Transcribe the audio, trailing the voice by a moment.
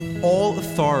All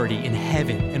authority in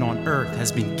heaven and on earth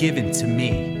has been given to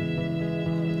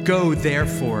me. Go,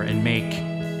 therefore, and make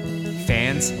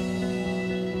fans,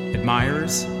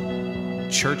 admirers,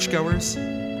 churchgoers,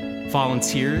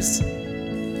 volunteers,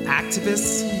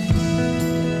 activists?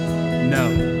 No.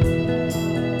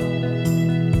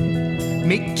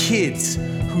 Make kids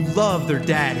who love their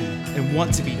daddy and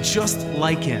want to be just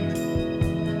like him.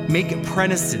 Make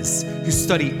apprentices who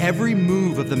study every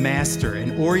move of the master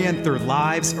and orient their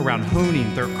lives around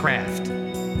honing their craft.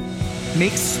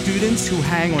 Make students who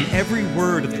hang on every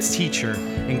word of the teacher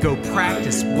and go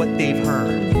practice what they've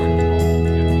heard.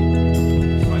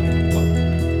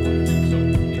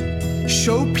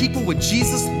 Show people what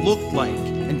Jesus looked like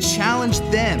and challenge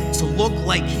them to look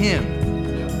like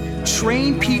him.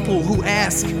 Train people who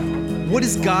ask, what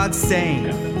is God saying?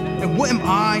 And what am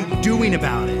I doing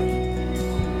about it?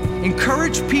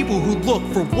 Encourage people who look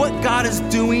for what God is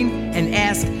doing and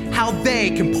ask how they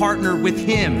can partner with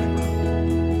him.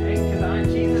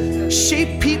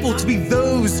 Shape people to be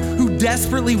those who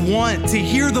desperately want to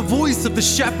hear the voice of the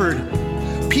shepherd.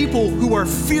 People who are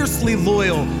fiercely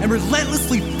loyal and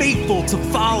relentlessly faithful to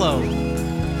follow.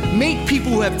 Make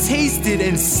people who have tasted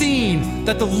and seen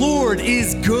that the Lord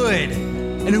is good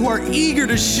and who are eager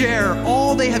to share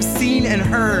all they have seen and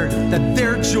heard that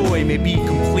their joy may be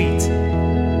complete.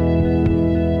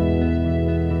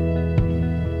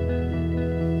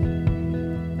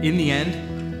 In the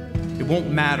end, it won't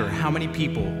matter how many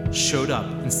people showed up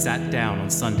and sat down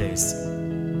on Sundays.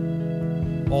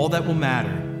 All that will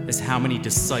matter is how many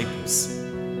disciples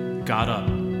got up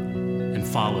and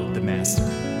followed the Master.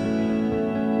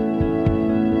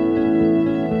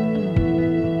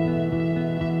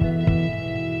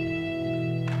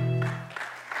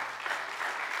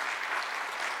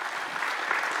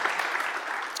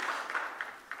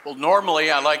 Well,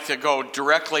 normally I like to go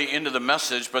directly into the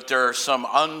message, but there are some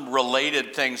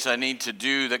unrelated things I need to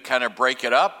do that kind of break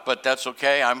it up, but that's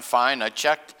okay. I'm fine. I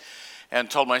checked and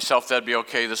told myself that'd be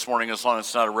okay this morning as long as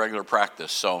it's not a regular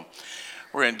practice. So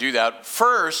we're going to do that.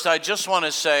 First, I just want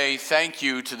to say thank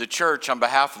you to the church on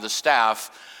behalf of the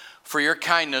staff for your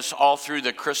kindness all through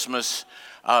the Christmas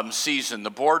season.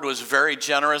 The board was very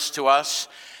generous to us,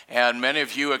 and many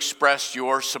of you expressed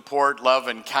your support, love,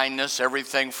 and kindness,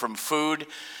 everything from food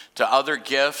to other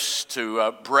gifts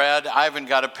to bread. I even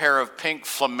got a pair of pink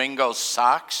flamingo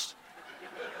socks.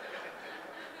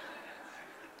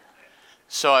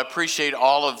 So I appreciate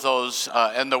all of those.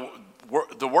 And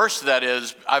the worst of that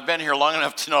is, I've been here long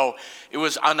enough to know it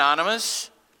was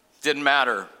anonymous. Didn't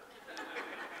matter.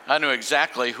 I knew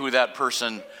exactly who that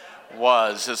person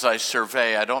was as I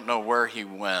survey. I don't know where he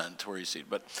went, where he's.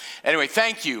 But anyway,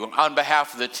 thank you on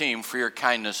behalf of the team for your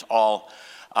kindness all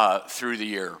through the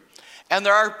year. And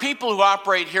there are people who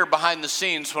operate here behind the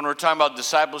scenes when we're talking about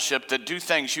discipleship that do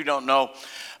things you don't know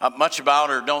much about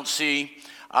or don't see.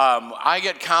 I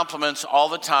get compliments all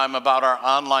the time about our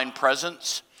online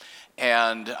presence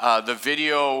and the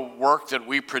video work that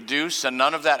we produce, and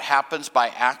none of that happens by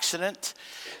accident.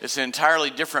 It's an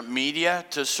entirely different media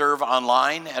to serve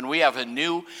online, and we have a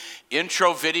new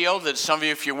intro video that some of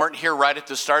you, if you weren't here right at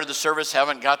the start of the service,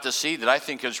 haven't got to see, that I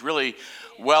think is really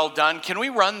well done. Can we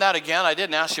run that again? I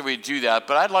didn't ask if we'd do that,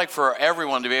 but I'd like for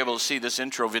everyone to be able to see this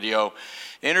intro video.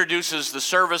 It introduces the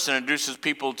service and introduces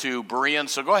people to Berean,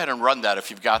 so go ahead and run that if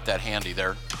you've got that handy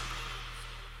there.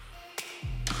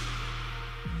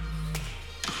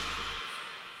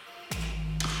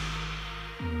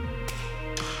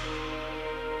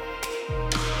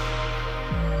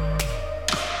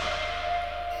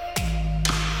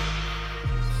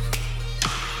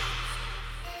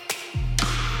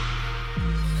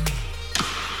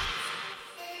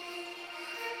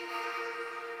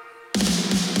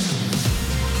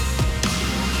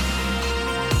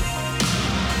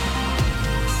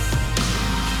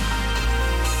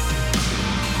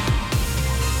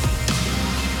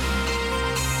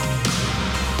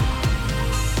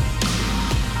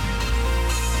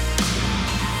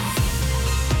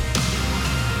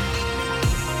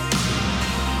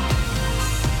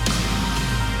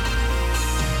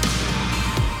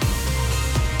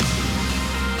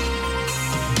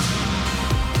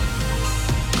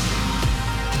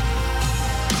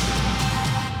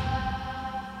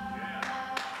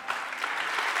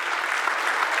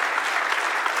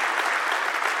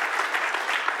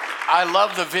 I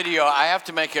love the video. I have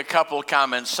to make a couple of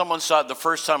comments. Someone saw it the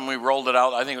first time we rolled it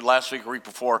out, I think last week or week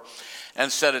before,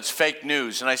 and said it's fake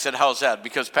news. And I said, how's that?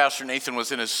 Because Pastor Nathan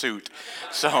was in his suit.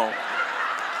 So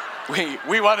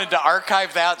we wanted to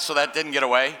archive that so that didn't get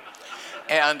away.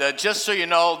 And just so you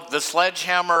know, the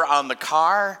sledgehammer on the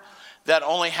car, that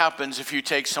only happens if you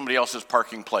take somebody else's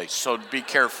parking place. So be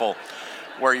careful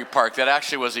where you park. That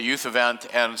actually was a youth event,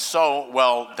 and so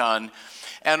well done.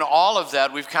 And all of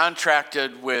that, we've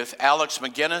contracted with Alex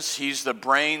McGinnis. He's the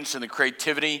brains and the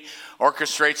creativity,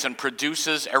 orchestrates and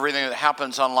produces everything that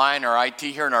happens online, our IT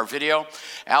here and our video.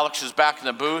 Alex is back in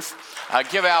the booth.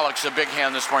 Give Alex a big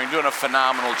hand this morning, doing a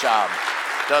phenomenal job.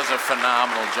 Does a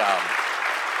phenomenal job.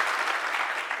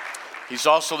 He's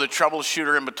also the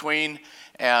troubleshooter in between,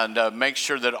 and make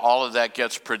sure that all of that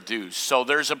gets produced. So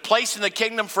there's a place in the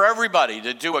kingdom for everybody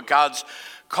to do what God's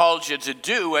called you to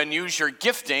do and use your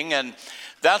gifting. And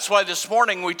that's why this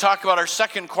morning we talk about our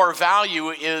second core value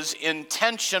is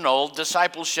intentional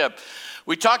discipleship.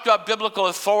 We talked about biblical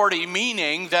authority,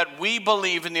 meaning that we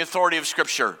believe in the authority of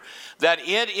Scripture, that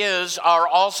it is our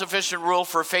all-sufficient rule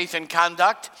for faith and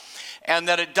conduct, and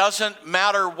that it doesn't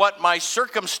matter what my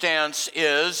circumstance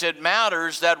is, it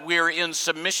matters that we're in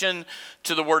submission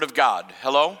to the Word of God.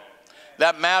 Hello?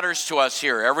 That matters to us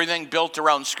here, everything built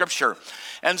around Scripture.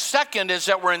 And second is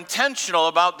that we're intentional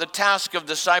about the task of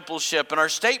discipleship. And our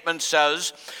statement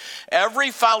says,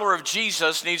 every follower of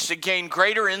Jesus needs to gain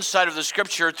greater insight of the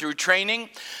Scripture through training,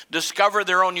 discover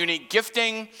their own unique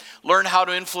gifting, learn how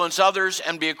to influence others,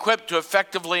 and be equipped to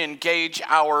effectively engage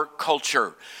our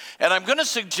culture. And I'm going to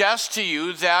suggest to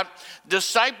you that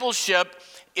discipleship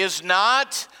is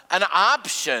not an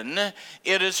option,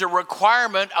 it is a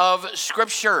requirement of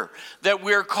Scripture, that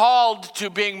we're called to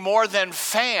being more than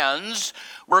fans,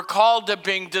 we're called to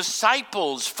being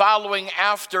disciples following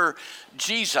after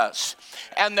Jesus.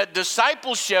 And that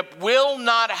discipleship will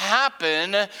not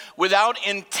happen without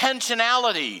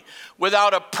intentionality,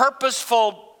 without a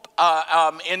purposeful,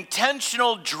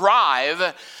 intentional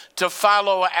drive to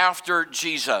follow after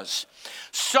Jesus.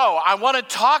 So I want to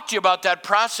talk to you about that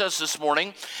process this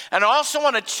morning, and I also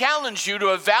want to challenge you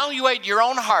to evaluate your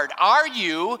own heart. Are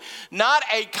you not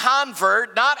a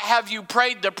convert, not have you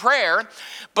prayed the prayer,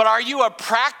 but are you a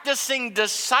practicing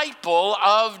disciple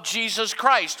of Jesus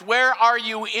Christ? Where are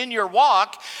you in your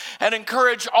walk? And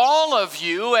encourage all of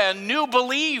you and new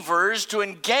believers to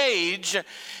engage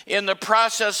in the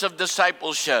process of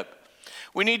discipleship.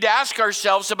 We need to ask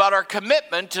ourselves about our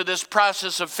commitment to this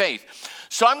process of faith.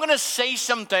 So I'm going to say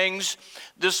some things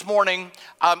this morning,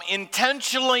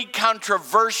 intentionally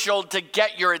controversial to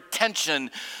get your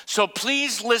attention. So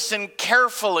please listen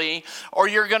carefully or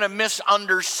you're going to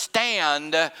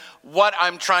misunderstand what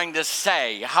I'm trying to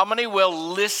say. How many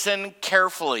will listen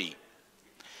carefully?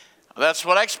 That's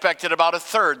what I expected, about a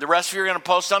third. The rest of you are going to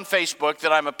post on Facebook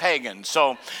that I'm a pagan.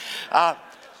 So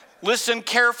listen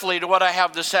carefully to what I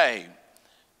have to say.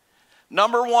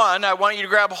 Number one, I want you to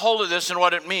grab hold of this and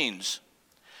what it means.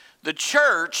 The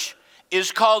church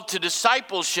is called to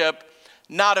discipleship,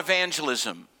 not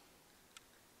evangelism.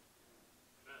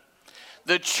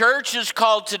 The church is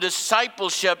called to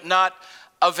discipleship, not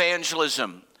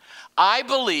evangelism. I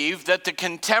believe that the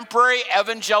contemporary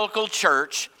evangelical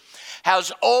church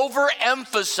has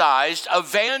overemphasized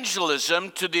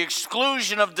evangelism to the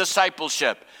exclusion of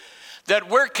discipleship. That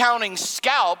we're counting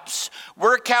scalps,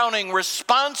 we're counting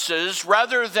responses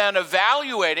rather than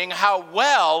evaluating how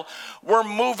well we're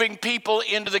moving people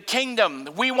into the kingdom.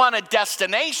 We want a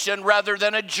destination rather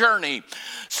than a journey.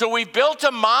 So we built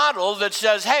a model that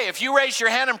says, hey, if you raise your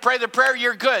hand and pray the prayer,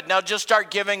 you're good. Now just start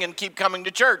giving and keep coming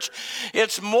to church.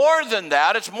 It's more than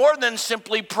that. It's more than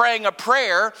simply praying a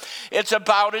prayer. It's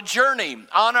about a journey.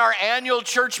 On our annual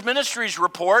church ministries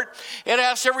report, it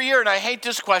asks every year, and I hate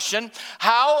this question,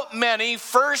 how many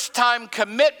first-time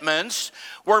commitments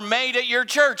were made at your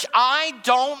church? I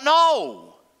don't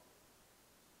know.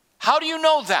 How do you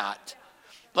know that?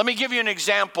 Let me give you an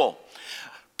example.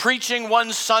 Preaching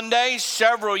one Sunday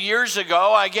several years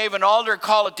ago, I gave an altar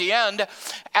call at the end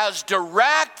as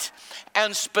direct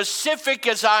and specific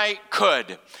as I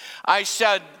could. I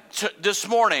said this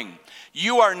morning,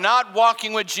 you are not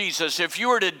walking with Jesus. If you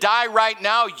were to die right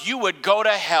now, you would go to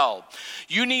hell.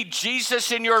 You need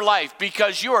Jesus in your life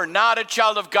because you are not a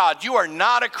child of God. You are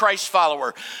not a Christ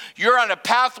follower. You're on a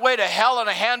pathway to hell in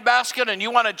a handbasket, and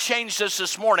you want to change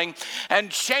this morning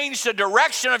and change the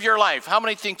direction of your life. How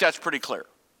many think that's pretty clear?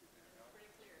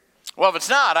 Well, if it's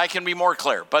not, I can be more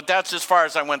clear. But that's as far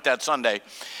as I went that Sunday.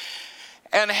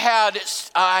 And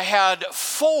I had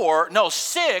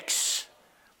 6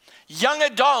 young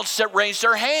adults that raised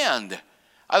their hand.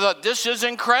 I thought, this is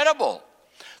incredible.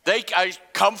 I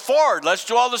come forward, let's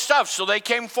do all the stuff. So they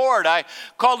came forward. I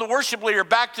called the worship leader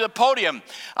back to the podium.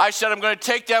 I said, I'm going to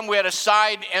take them. We had a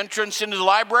side entrance into the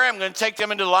library. I'm going to take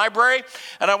them into the library,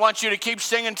 and I want you to keep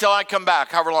singing until I come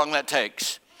back, however long that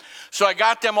takes. So I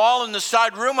got them all in the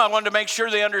side room. I wanted to make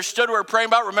sure they understood what we were praying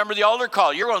about. Remember the altar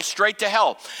call. You're going straight to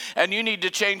hell, and you need to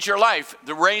change your life.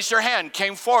 They raised their hand,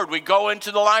 came forward. We go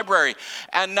into the library,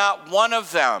 and not one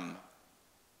of them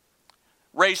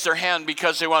raised their hand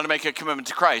because they wanted to make a commitment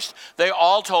to Christ. They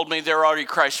all told me they were already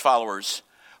Christ followers.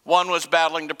 One was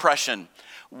battling depression.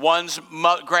 One's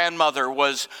grandmother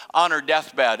was on her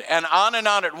deathbed. And on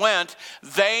it went.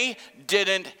 They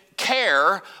didn't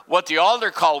care what the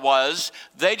altar call was.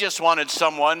 They just wanted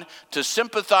someone to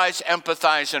sympathize,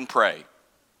 empathize, and pray.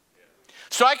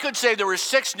 So I could say there were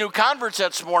 6 new converts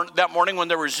that morning when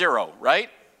there were 0, right?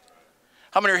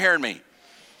 How many are hearing me?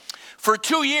 For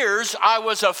 2 years, I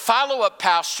was a follow-up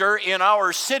pastor in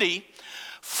our city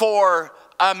for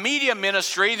a media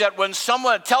ministry that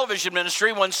television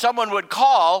ministry, when someone would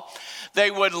call, they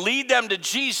would lead them to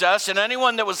Jesus, and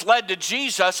anyone that was led to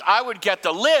Jesus, I would get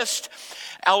the list.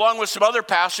 Along with some other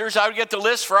pastors, I would get the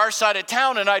list for our side of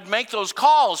town, and I'd make those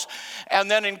calls and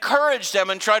then encourage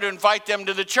them and try to invite them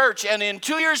to the church. And in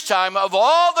 2 years' time, of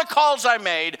all the calls I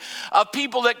made of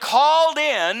people that called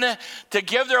in to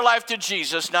give their life to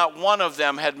Jesus, not one of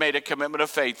them had made a commitment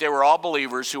of faith. They were all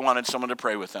believers who wanted someone to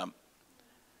pray with them.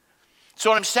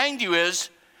 So what I'm saying to you is,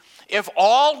 if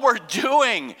all we're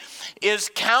doing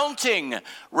is counting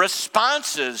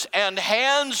responses and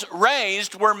hands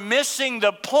raised, we're missing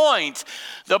the point.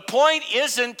 The point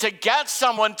isn't to get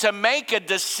someone to make a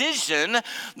decision.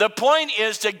 The point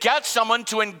is to get someone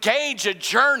to engage a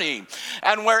journey.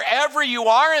 And wherever you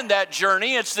are in that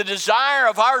journey, it's the desire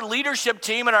of our leadership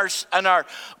team and our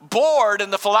board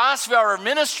and the philosophy of our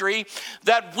ministry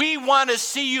that we want to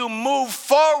see you move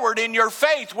forward in your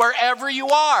faith wherever you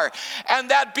are.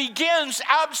 And that begins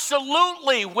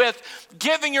absolutely with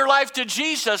giving your life to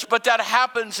Jesus, but that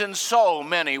happens in so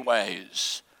many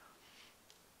ways.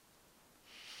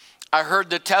 I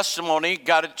heard the testimony,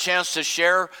 got a chance to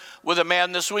share with a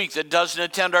man this week that doesn't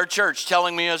attend our church,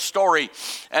 telling me a story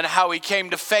and how he came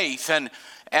to faith and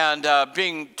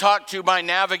being talked to by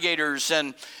navigators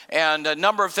and a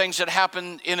number of things that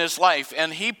happened in his life.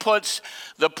 And he puts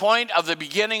the point of the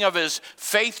beginning of his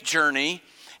faith journey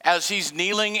as he's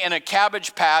kneeling in a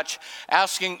cabbage patch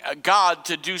asking God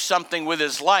to do something with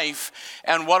his life.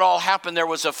 And what all happened there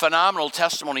was a phenomenal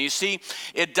testimony. You see,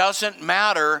 it doesn't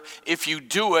matter if you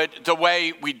do it the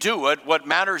way we do it. What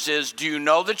matters is, do you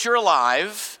know that you're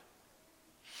alive?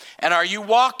 And are you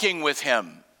walking with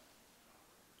him?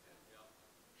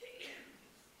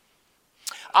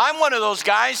 I'm one of those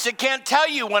guys that can't tell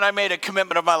you when I made a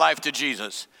commitment of my life to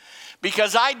Jesus,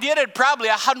 because I did it probably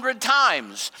 100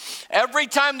 times. Every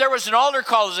time there was an altar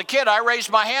call as a kid, I raised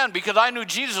my hand because I knew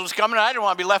Jesus was coming and I didn't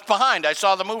want to be left behind. I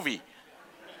saw the movie.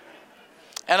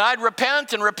 And I'd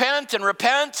repent and repent and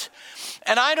repent.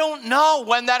 And I don't know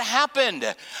when that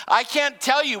happened. I can't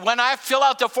tell you when I fill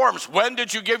out the forms, when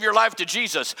did you give your life to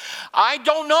Jesus? I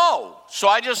don't know. So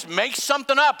I just make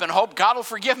something up and hope God will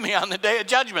forgive me on the day of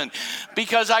judgment,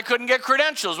 because I couldn't get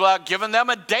credentials without giving them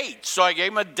a date. So I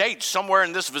gave them a date somewhere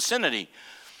in this vicinity.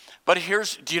 But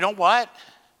do you know what?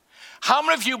 How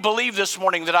many of you believe this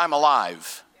morning that I'm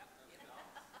alive?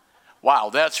 Wow,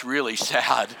 that's really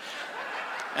sad.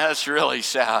 That's really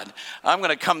sad. I'm going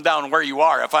to come down where you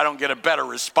are if I don't get a better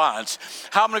response.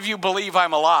 How many of you believe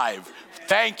I'm alive?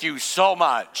 Thank you so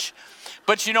much.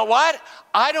 But you know what?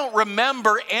 I don't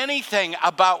remember anything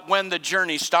about when the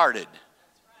journey started.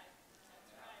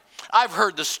 I've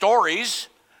heard the stories.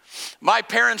 My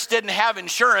parents didn't have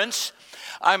insurance.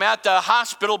 I'm at the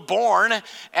hospital born,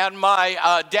 and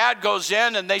my dad goes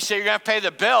in, and they say, you're going to pay the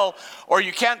bill, or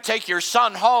you can't take your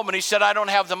son home. And he said, I don't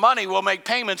have the money. We'll make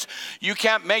payments. You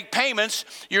can't make payments.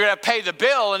 You're going to pay the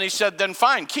bill. And he said, then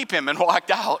fine, keep him, and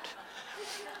walked out.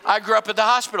 I grew up at the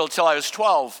hospital till I was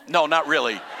 12. No, not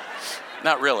really.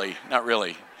 Not really.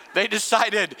 They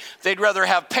decided they'd rather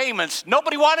have payments.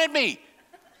 Nobody wanted me.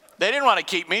 They didn't want to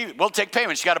keep me. We'll take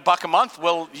payments. You got $1 a month.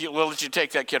 We'll let you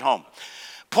take that kid home.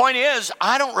 Point is,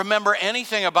 I don't remember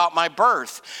anything about my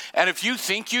birth. And if you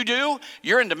think you do,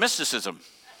 you're into mysticism,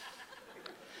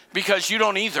 because you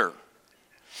don't either.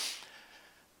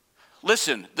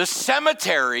 Listen, the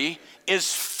cemetery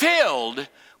is filled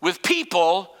with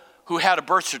people who had a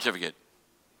birth certificate.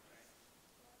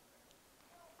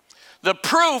 The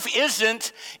proof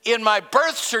isn't in my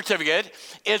birth certificate.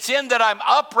 It's in that I'm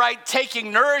upright,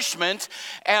 taking nourishment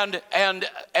and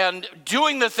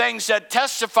doing the things that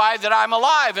testify that I'm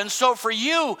alive. And so for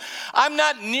you, I'm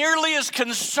not nearly as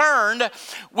concerned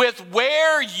with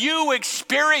where you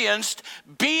experienced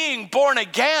being born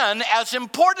again, as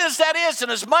important as that is.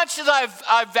 And as much as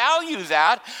I value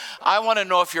that, I want to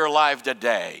know if you're alive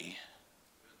today.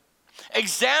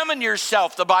 Examine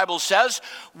yourself, the Bible says,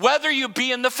 whether you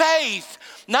be in the faith.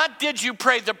 Not did you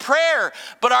pray the prayer,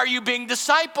 but are you being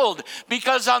discipled?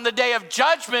 Because on the day of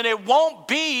judgment, it won't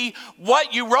be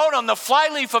what you wrote on the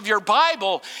flyleaf of your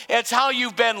Bible. It's how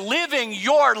you've been living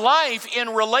your life in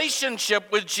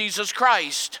relationship with Jesus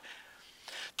Christ.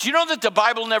 Do you know that the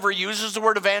Bible never uses the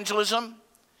word evangelism?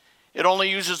 It only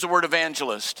uses the word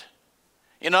evangelist.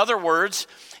 In other words,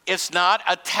 it's not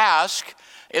a task.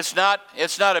 It's not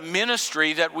a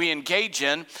ministry that we engage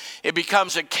in. It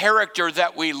becomes a character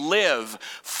that we live.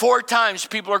 4 times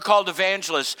people are called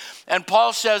evangelists. And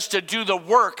Paul says to do the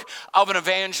work of an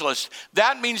evangelist.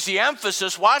 That means the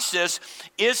emphasis, watch this,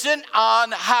 isn't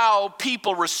on how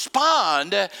people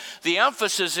respond. The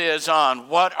emphasis is on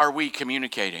what are we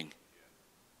communicating.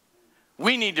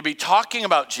 We need to be talking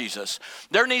about Jesus.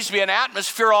 There needs to be an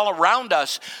atmosphere all around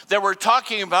us that we're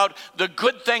talking about the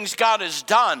good things God has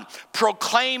done,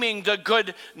 proclaiming the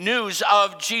good news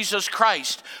of Jesus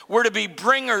Christ. We're to be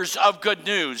bringers of good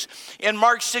news. In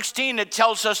Mark 16, it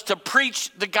tells us to preach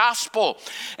the gospel.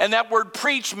 And that word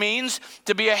preach means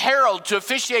to be a herald, to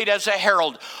officiate as a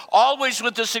herald, always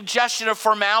with the suggestion of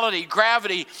formality,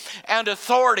 gravity, and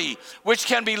authority, which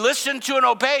can be listened to and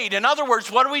obeyed. In other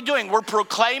words, what are we doing? We're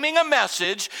proclaiming a message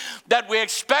that we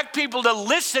expect people to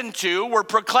listen to. We're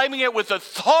proclaiming it with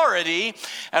authority,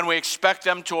 and we expect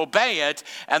them to obey it.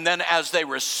 And then as they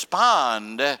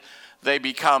respond, they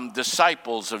become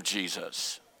disciples of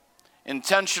Jesus.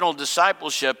 Intentional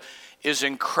discipleship is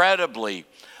incredibly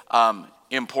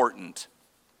important.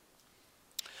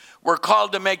 We're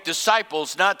called to make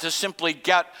disciples, not to simply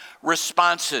get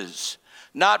responses.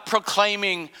 Not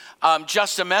proclaiming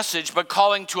just a message, but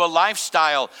calling to a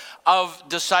lifestyle of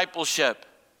discipleship.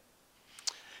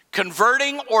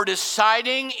 Converting or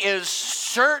deciding is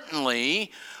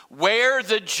certainly where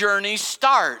the journey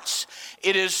starts.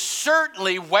 It is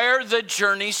certainly where the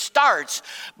journey starts.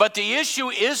 But the issue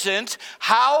isn't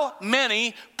how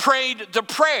many prayed the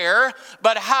prayer,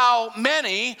 but how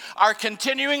many are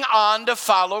continuing on to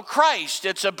follow Christ.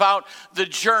 It's about the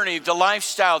journey, the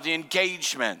lifestyle, the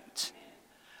engagement.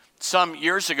 Some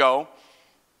years ago,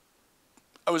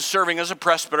 I was serving as a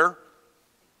presbyter,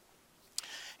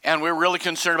 and we were really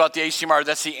concerned about the ACMR.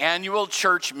 That's the Annual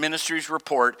Church Ministries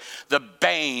Report, the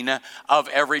bane of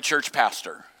every church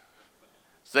pastor.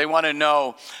 They want to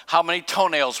know how many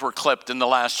toenails were clipped in the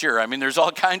last year. I mean, there's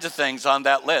all kinds of things on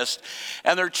that list.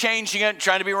 And they're changing it,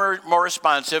 trying to be more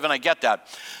responsive, and I get that.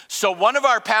 So one of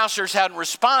our pastors hadn't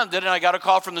responded, and I got a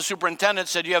call from the superintendent,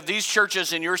 said, you have these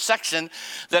churches in your section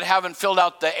that haven't filled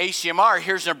out the ACMR.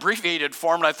 Here's an abbreviated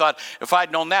form. And I thought, if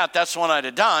I'd known that, that's the one I'd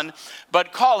have done.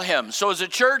 But call him. So it was a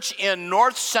church in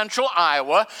north central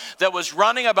Iowa that was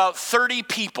running about 30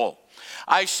 people.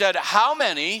 I said, how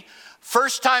many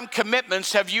first-time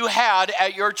commitments have you had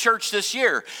at your church this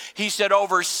year? He said,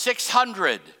 over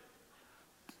 600.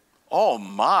 Oh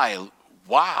my,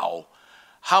 wow.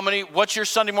 How many, what's your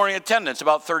Sunday morning attendance?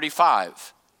 About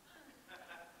 35.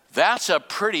 That's a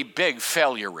pretty big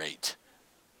failure rate.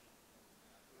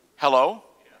 Hello?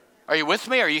 Are you with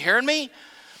me? Are you hearing me?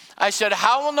 I said,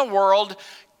 how in the world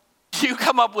do you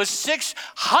come up with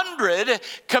 600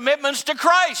 commitments to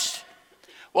Christ?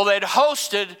 Well, they'd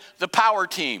hosted the power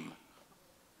team.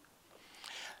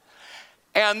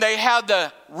 And they had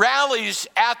the rallies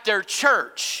at their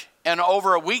church. And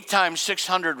over a week time,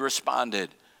 600 responded.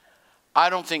 I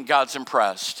don't think God's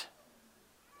impressed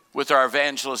with our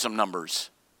evangelism numbers.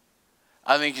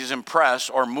 I think he's impressed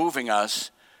or moving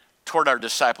us toward our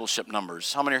discipleship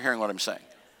numbers. How many are hearing what I'm saying?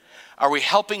 Are we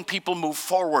helping people move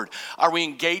forward? Are we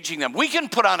engaging them? We can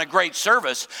put on a great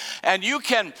service and you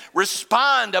can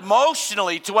respond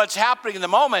emotionally to what's happening in the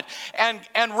moment and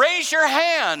raise your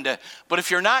hand. But if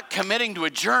you're not committing to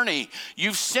a journey,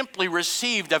 you've simply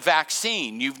received a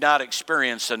vaccine. You've not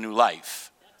experienced a new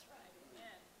life.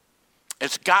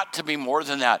 It's got to be more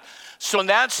than that. So in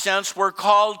that sense, we're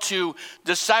called to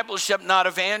discipleship, not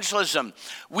evangelism.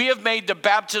 We have made the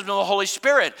baptism of the Holy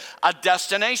Spirit a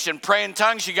destination. Pray in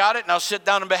tongues, you got it, now sit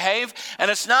down and behave.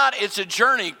 And it's not, it's a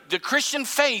journey. The Christian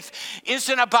faith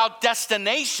isn't about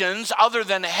destinations other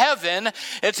than heaven.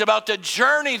 It's about the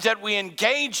journey that we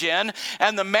engage in.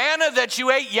 And the manna that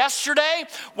you ate yesterday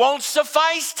won't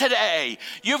suffice today.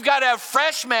 You've got to have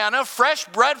fresh manna, fresh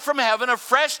bread from heaven, a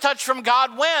fresh touch from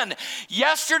God when?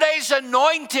 Yesterday's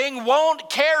anointing won't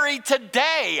carry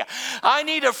today. I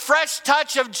need a fresh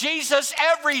touch of Jesus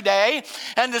every day.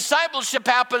 And discipleship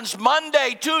happens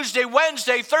Monday, Tuesday,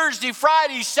 Wednesday, Thursday,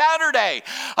 Friday, Saturday,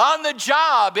 on the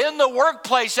job, in the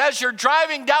workplace, as you're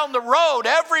driving down the road,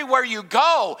 everywhere you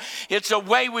go. It's a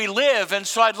way we live. And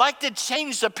so I'd like to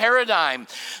change the paradigm,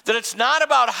 that it's not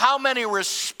about how many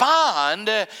respond,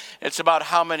 it's about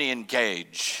how many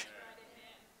engage.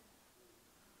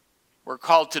 We're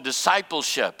called to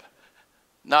discipleship,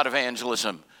 not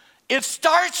evangelism. It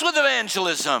starts with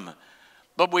evangelism,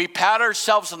 but we pat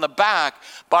ourselves on the back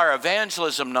by our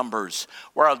evangelism numbers,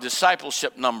 where our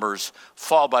discipleship numbers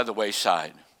fall by the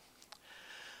wayside.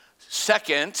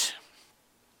 Second,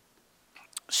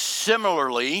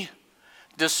 similarly,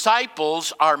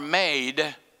 disciples are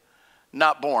made,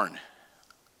 not born.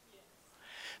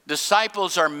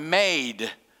 Disciples are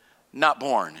made, not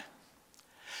born.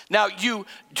 Now, you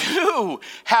do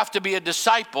have to be a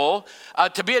disciple.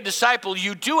 To be a disciple,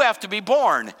 you do have to be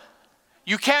born.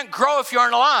 You can't grow if you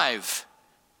aren't alive.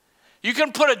 You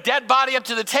can put a dead body up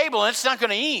to the table and it's not going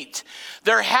to eat.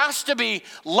 There has to be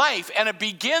life, and it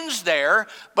begins there,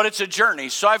 but it's a journey.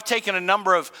 So I've taken a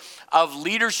number of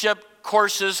leadership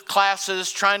courses,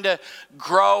 classes, trying to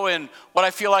grow in what I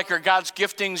feel like are God's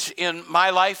giftings in my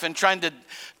life, and trying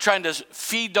to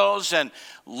feed those and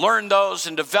learn those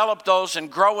and develop those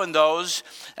and grow in those.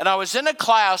 And I was in a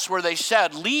class where they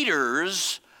said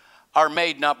leaders are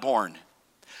made, not born.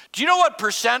 Do you know what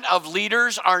 % of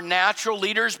leaders are natural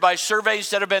leaders by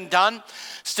surveys that have been done?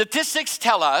 Statistics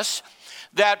tell us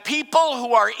that people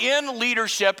who are in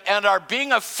leadership and are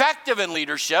being effective in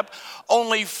leadership,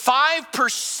 only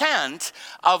 5%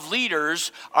 of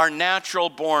leaders are natural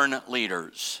born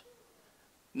leaders.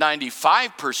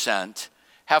 95%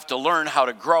 have to learn how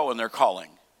to grow in their calling.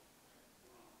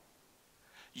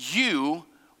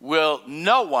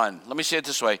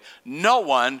 No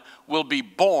one will be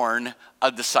born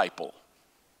a disciple.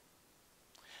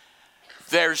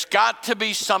 There's got to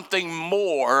be something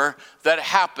more that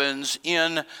happens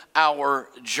in our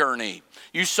journey.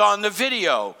 You saw in the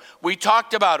video, we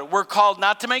talked about it. We're called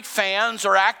not to make fans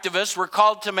or activists. We're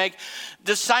called to make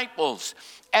disciples.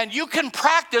 And you can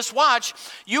practice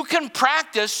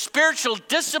spiritual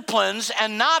disciplines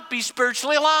and not be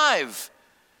spiritually alive.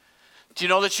 Do you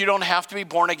know that you don't have to be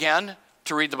born again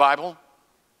to read the Bible?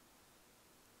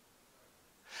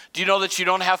 Do you know that you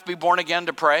don't have to be born again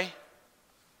to pray?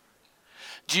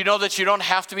 Do you know that you don't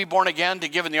have to be born again to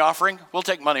give in the offering? We'll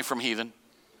take money from heathen.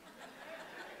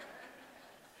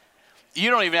 You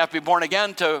don't even have to be born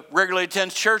again to regularly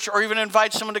attend church or even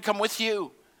invite someone to come with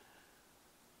you.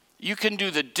 You can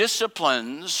do the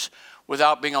disciplines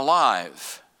without being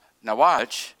alive. Now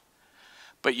watch,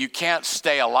 but you can't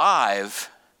stay alive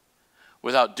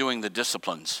without doing the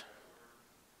disciplines.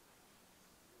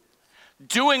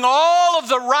 Doing all of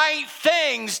the right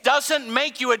things doesn't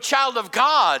make you a child of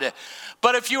God.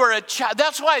 But if you are a child,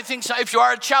 that's why I think if you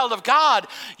are a child of God,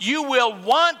 you will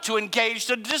want to engage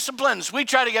the disciplines. We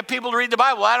try to get people to read the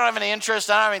Bible. I don't have any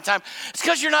interest. I don't have any time. It's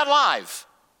because you're not live.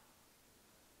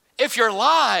 If you're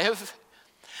live,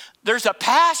 there's a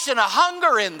passion, a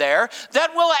hunger in there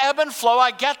that will ebb and flow.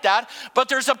 I get that. But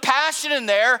there's a passion in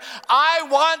there. I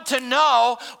want to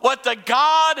know what the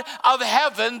God of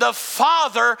heaven, the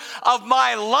Father of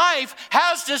my life,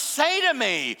 has to say to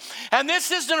me. And this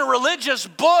isn't a religious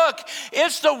book.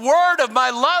 It's the word of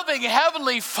my loving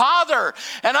Heavenly Father.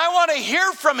 And I want to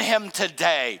hear from Him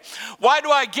today. Why do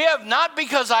I give? Not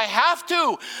because I have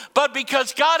to, but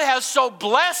because God has so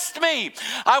blessed me.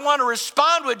 I want to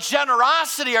respond with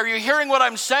generosity. Are you hearing what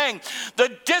I'm saying?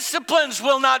 The disciplines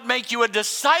will not make you a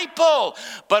disciple,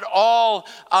 but all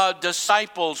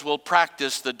disciples will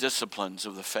practice the disciplines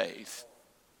of the faith.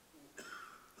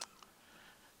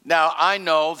 Now, I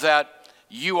know that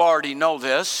you already know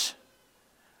this,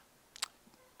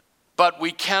 but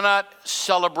we cannot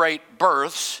celebrate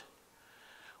births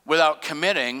without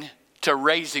committing to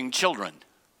raising children.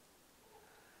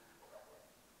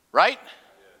 Right?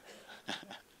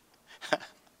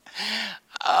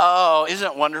 Oh, isn't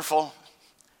it wonderful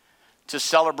to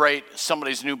celebrate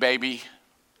somebody's new baby,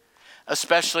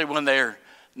 especially when they're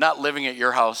not living at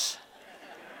your house?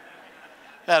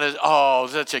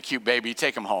 That's a cute baby.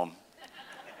 Take him home.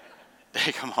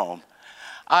 Take him home.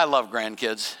 I love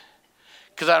grandkids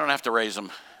because I don't have to raise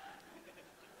them.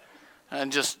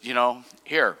 And just,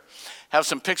 here, have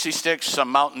some Pixie Sticks,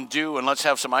 some Mountain Dew, and let's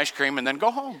have some ice cream and then go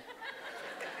home.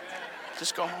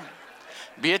 Just go home.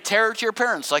 Be a terror to your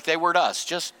parents like they were to us.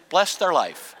 Just bless their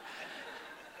life.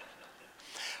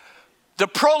 The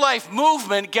pro-life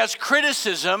movement gets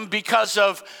criticism because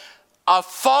of a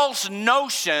false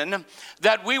notion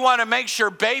that we want to make sure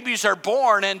babies are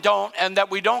born and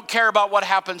that we don't care about what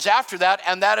happens after that,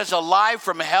 and that is a lie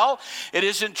from hell. It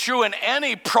isn't true in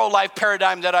any pro-life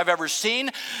paradigm that I've ever seen.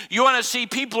 You want to see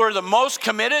people who are the most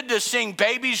committed to seeing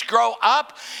babies grow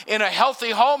up in a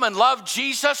healthy home and love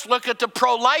Jesus? Look at the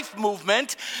pro-life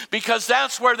movement, because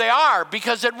that's where they are.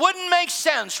 Because it wouldn't make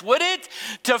sense, would it,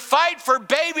 to fight for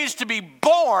babies to be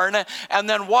born and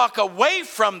then walk away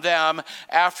from them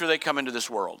after they come into this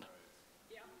world.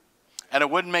 And it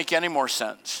wouldn't make any more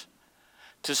sense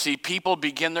to see people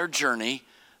begin their journey,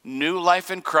 new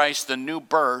life in Christ, the new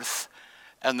birth,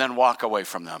 and then walk away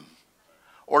from them.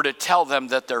 Or to tell them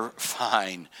that they're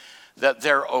fine, that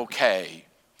they're okay.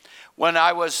 When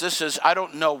I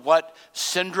don't know what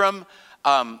syndrome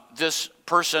this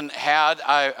person had.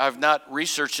 I've not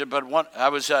researched it, but I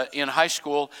was in high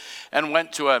school and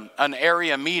went to an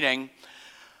area meeting,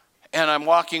 and I'm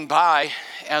walking by,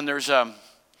 and there's a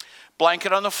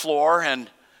blanket on the floor, and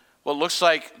what looks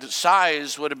like the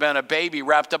size would have been a baby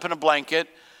wrapped up in a blanket,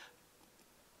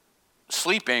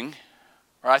 sleeping,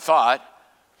 or I thought,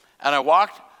 and I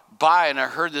walked by, and I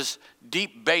heard this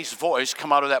deep bass voice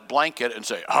come out of that blanket and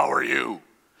say, "How are you?"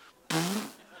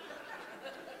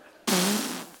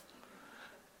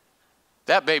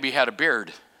 That baby had a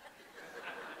beard.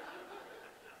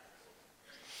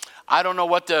 I don't know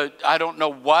what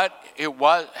it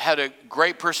was, had a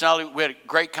great personality, we had a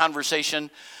great conversation,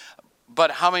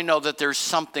 but how many know that there's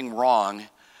something wrong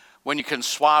when you can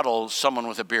swaddle someone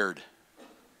with a beard?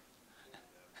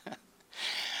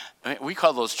 We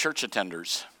call those church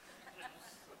attenders.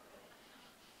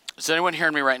 Is anyone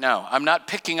hearing me right now? I'm not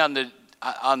picking on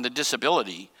the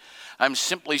disability. I'm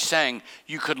simply saying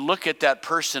you could look at that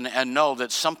person and know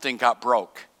that something got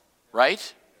broke,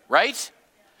 right? Right?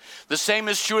 The same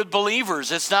is true with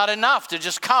believers. It's not enough to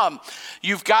just come.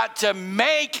 You've got to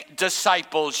make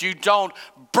disciples. You don't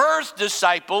birth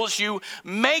disciples, you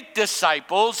make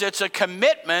disciples. It's a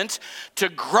commitment to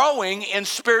growing in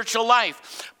spiritual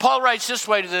life. Paul writes this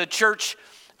way to the church,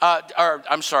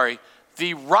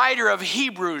 the writer of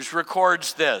Hebrews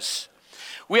records this.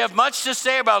 We have much to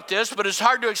say about this, but it's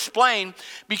hard to explain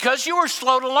because you were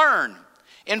slow to learn.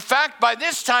 In fact, by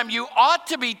this time, you ought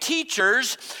to be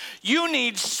teachers. You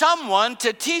need someone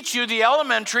to teach you the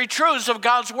elementary truths of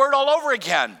God's word all over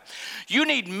again. You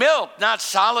need milk, not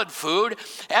solid food.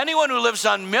 Anyone who lives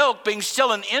on milk, being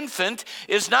still an infant,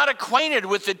 is not acquainted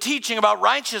with the teaching about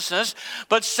righteousness,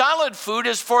 but solid food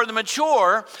is for the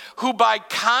mature, who by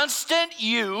constant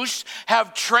use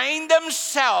have trained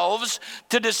themselves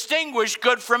to distinguish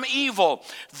good from evil.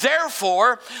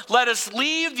 Therefore, let us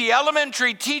leave the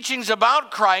elementary teachings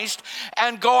about Christ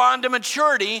and go on to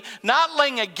maturity, not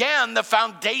laying again the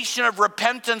foundation of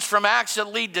repentance from acts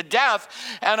that lead to death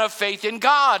and of faith in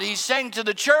God. He's saying to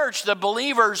the church, the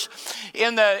believers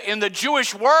in the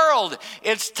Jewish world,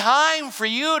 it's time for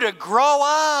you to grow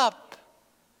up.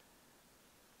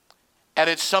 And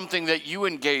it's something that you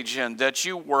engage in, that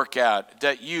you work at,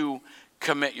 that you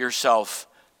commit yourself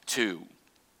to.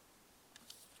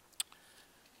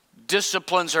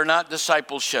 Disciplines are not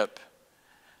discipleship.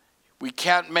 We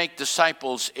can't make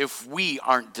disciples if we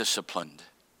aren't disciplined.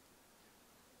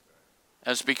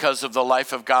 That's because of the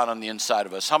life of God on the inside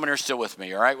of us. How many are still with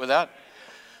me? All right with that?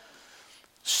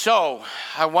 So,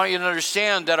 I want you to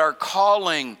understand that our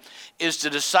calling is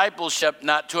to discipleship,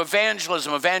 not to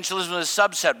evangelism. Evangelism is a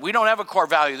subset. We don't have a core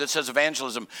value that says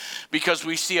evangelism because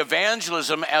we see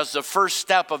evangelism as the first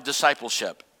step of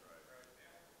discipleship.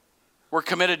 We're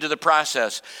committed to the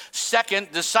process.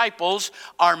 Second, disciples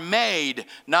are made,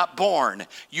 not born.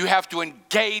 You have to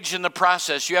engage in the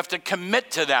process. You have to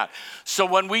commit to that. So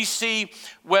when we see,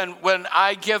 when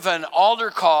I give an altar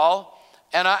call,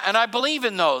 and I believe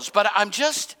in those, but I'm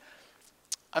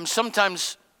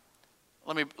sometimes,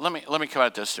 let me come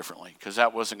at this differently, because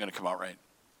that wasn't going to come out right.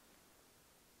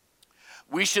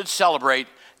 We should celebrate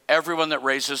everyone that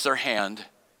raises their hand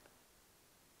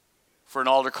for an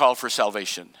altar call for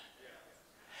salvation.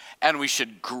 And we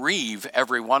should grieve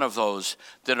every one of those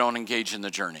that don't engage in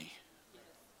the journey.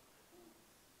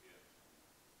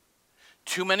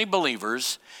 Too many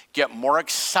believers get more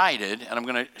excited, and I'm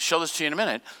going to show this to you in a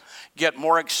minute, get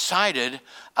more excited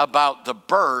about the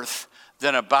birth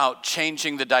than about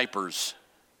changing the diapers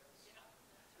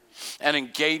and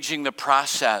engaging the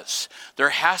process. There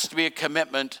has to be a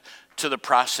commitment to the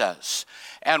process.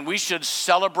 And we should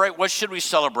celebrate. What should we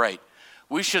celebrate?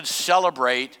 We should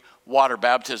celebrate water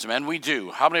baptism, and we do.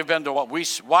 How many have been to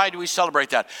why do we celebrate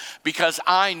that? Because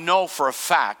I know for a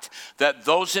fact that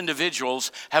those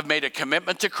individuals have made a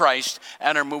commitment to Christ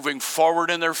and are moving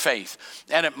forward in their faith.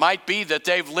 And it might be that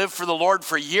they've lived for the Lord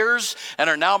for years and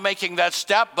are now making that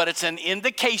step, but it's an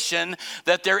indication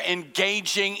that they're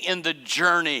engaging in the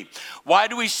journey. Why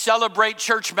do we celebrate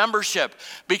church membership?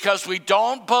 Because we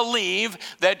don't believe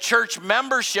that church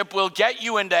membership will get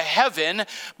you into heaven,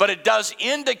 but it does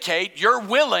indicate you're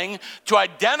willing to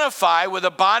identify with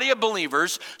a body of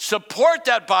believers, support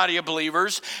that body of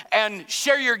believers, and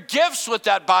share your gifts with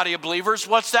that body of believers.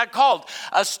 What's that called?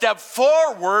 A step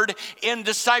forward in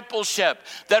discipleship.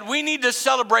 That we need to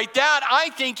celebrate that,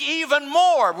 I think, even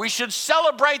more. We should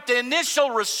celebrate the initial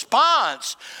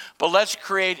response, but let's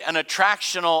create an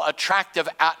attractive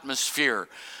atmosphere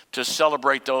to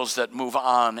celebrate those that move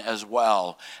on as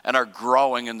well and are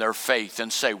growing in their faith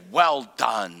and say, well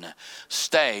done,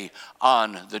 stay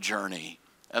on the journey.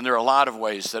 And there are a lot of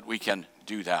ways that we can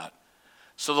do that.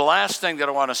 So the last thing that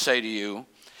I want to say to you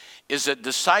is that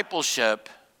discipleship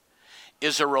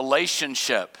is a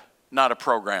relationship, not a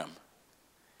program.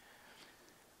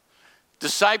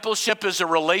 Discipleship is a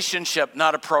relationship,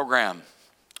 not a program.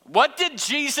 What did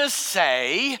Jesus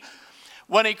say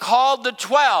when he called the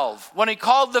 12, when he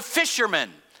called the fishermen?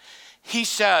 He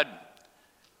said,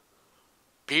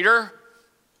 Peter,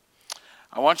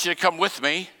 I want you to come with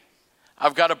me.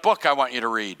 I've got a book I want you to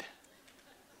read.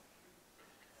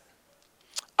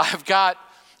 I've got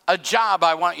a job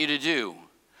I want you to do.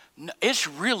 It's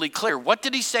really clear. What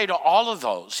did he say to all of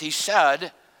those? He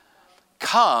said,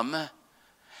 come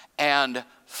and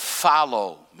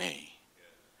follow me.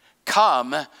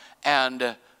 Come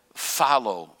and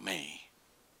follow me.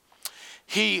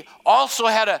 He also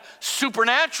had a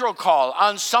supernatural call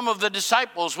on some of the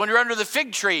disciples. When you're under the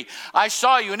fig tree, I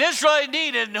saw you. In Israel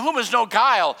indeed, in whom is no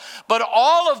guile. But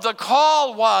all of the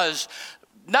call was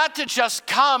not to just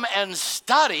come and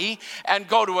study and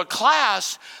go to a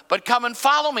class, but come and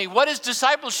follow me. What is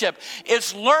discipleship?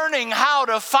 It's learning how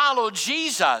to follow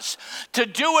Jesus, to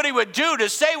do what he would do, to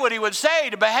say what he would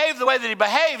say, to behave the way that he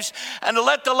behaves, and to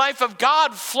let the life of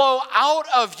God flow out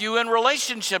of you in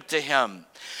relationship to him.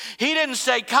 He didn't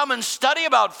say, come and study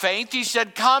about faith. He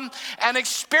said, come and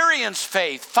experience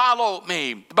faith. Follow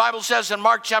me. The Bible says in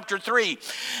Mark chapter 3,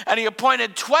 and he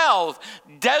appointed 12,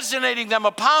 designating them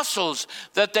apostles,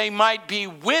 that they might be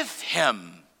with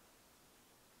him.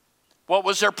 What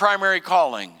was their primary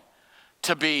calling?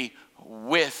 To be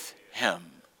with him.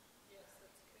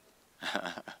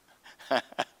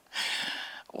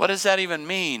 What does that even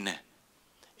mean?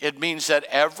 It means that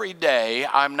every day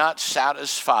I'm not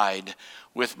satisfied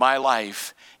with my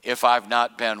life if I've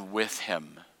not been with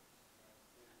him.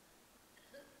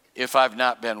 If I've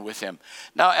not been with him.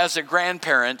 Now, as a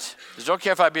grandparent, is it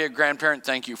okay if I be a grandparent?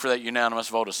 Thank you for that unanimous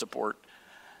vote of support.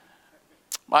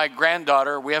 My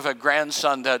granddaughter, we have a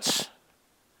grandson that's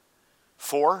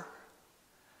 4,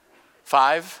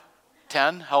 5,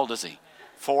 10. How old is he?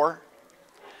 4.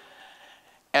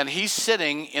 And he's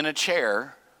sitting in a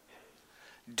chair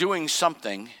doing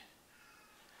something,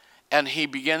 and he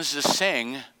begins to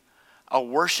sing a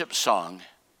worship song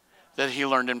that he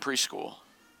learned in preschool.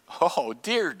 Oh,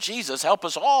 dear Jesus, help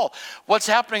us all. What's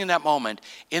happening in that moment?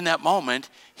 In that moment,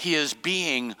 he is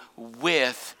being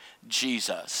with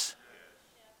Jesus.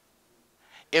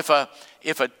 If a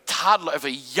toddler, if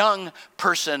a young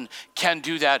person can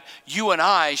do that, you and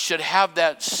I should have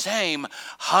that same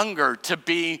hunger to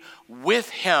be with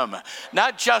him.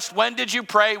 Not just when did you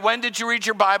pray, when did you read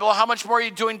your Bible, how much more are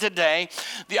you doing today?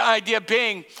 The idea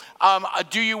being,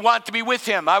 do you want to be with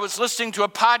him? I was listening to a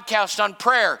podcast on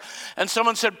prayer, and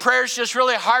someone said, prayer's just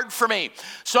really hard for me.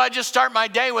 So I just start my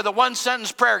day with a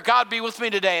one-sentence prayer, God be with me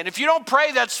today. And if you don't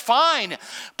pray, that's fine.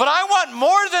 But I want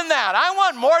more than that. I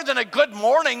want more than a good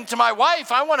morning to my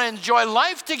wife. I want to enjoy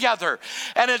life together.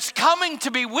 And it's coming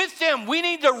to be with him. We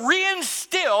need to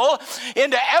reinstill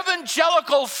into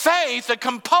evangelical faith a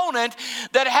component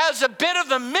that has a bit of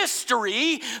the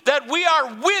mystery that we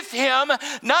are with him,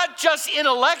 not just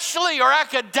intellectually or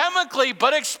academically,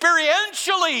 but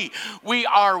experientially. We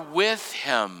are with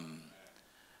him.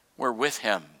 We're with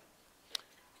him.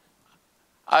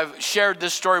 I've shared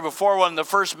this story before. One of the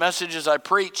first messages I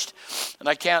preached, and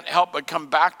I can't help but come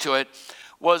back to it,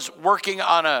 was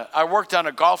I worked on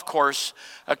a golf course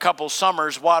a couple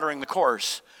summers watering the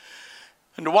course.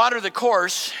 And to water the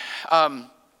course,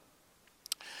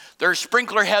 there are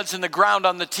sprinkler heads in the ground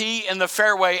on the tee, in the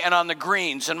fairway, and on the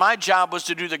greens. And my job was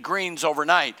to do the greens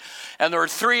overnight. And there were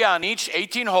 3 on each,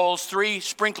 18 holes, 3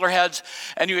 sprinkler heads.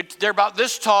 And they're about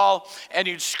this tall, and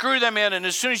you'd screw them in. And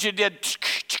as soon as you did,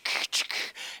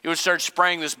 He would start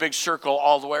spraying this big circle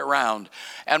all the way around.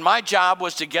 And my job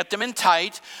was to get them in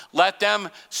tight, let them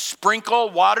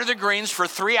sprinkle, water the greens for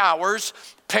 3 hours,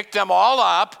 pick them all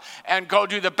up, and go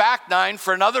do the back 9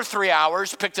 for another 3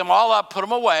 hours, pick them all up, put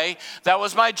them away. That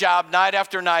was my job night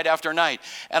after night after night.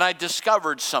 And I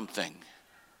discovered something.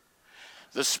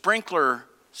 The sprinkler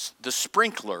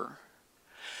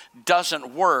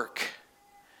doesn't work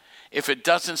if it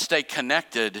doesn't stay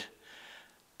connected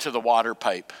to the water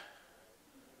pipe.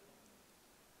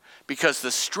 Because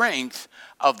the strength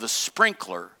of the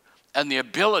sprinkler and the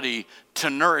ability to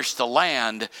nourish the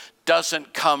land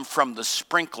doesn't come from the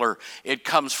sprinkler, it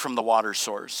comes from the water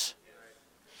source.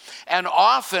 And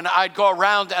often I'd go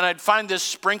around and I'd find this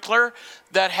sprinkler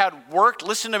that had worked,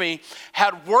 listen to me,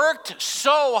 had worked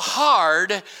so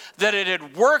hard that it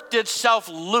had worked itself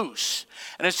loose.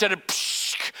 And instead of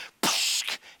psh,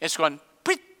 psh, it's going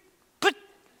pit, pit,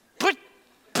 pit,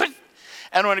 pit.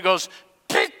 And when it goes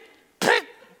pit, pit,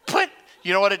 pit,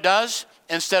 you know what it does?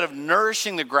 Instead of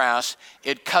nourishing the grass,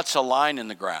 it cuts a line in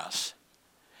the grass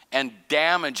and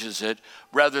damages it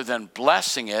rather than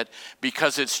blessing it,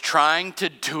 because it's trying to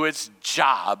do its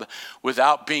job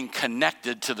without being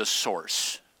connected to the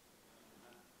source.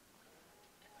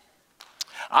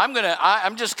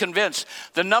 I'm just convinced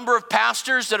the number of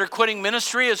pastors that are quitting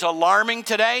ministry is alarming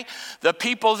today. The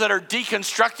people that are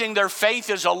deconstructing their faith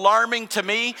is alarming to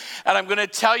me. And I'm going to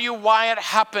tell you why it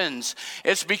happens.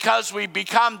 It's because we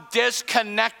become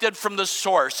disconnected from the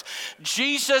source.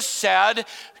 Jesus said,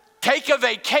 take a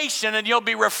vacation and you'll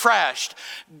be refreshed.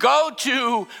 Go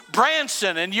to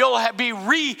Branson and you'll be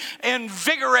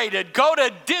reinvigorated. Go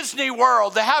to Disney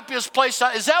World, the happiest place.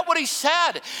 Is that what he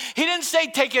said? He didn't say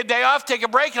take a day off, take a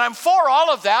break, and I'm for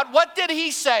all of that. What did he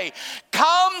say?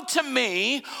 Come to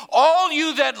me, all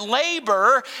you that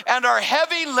labor and are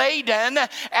heavy laden,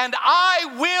 and I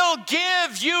will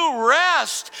give you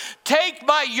rest. Take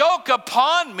my yoke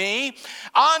upon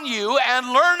you,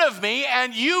 and learn of me,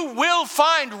 and you will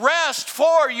find rest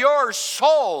for your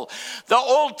soul. The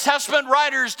Old Testament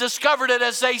writers discovered it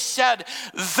as they said,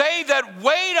 they that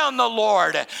wait on the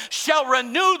Lord shall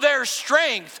renew their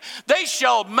strength. They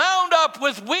shall mount up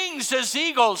with wings as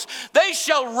eagles. They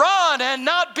shall run and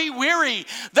not be weary.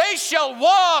 They shall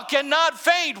walk and not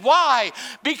faint. Why?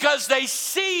 Because they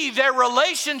see their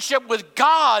relationship with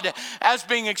God as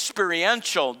being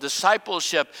experiential.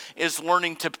 Discipleship is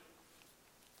learning to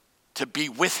be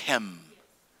with him.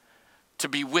 To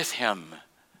be with him.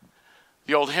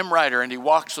 The old hymn writer, and he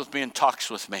walks with me and talks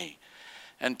with me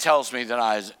and tells me that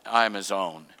I am his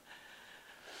own.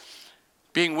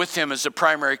 Being with him is the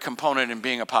primary component in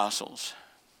being apostles.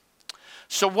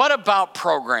 So what about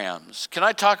programs? Can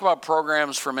I talk about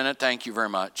programs for a minute? Thank you very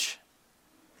much.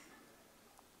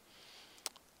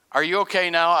 Are you okay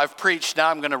now? I've preached. Now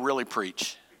I'm going to really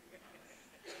preach.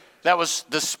 That was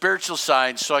the spiritual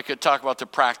side, so I could talk about the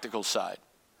practical side.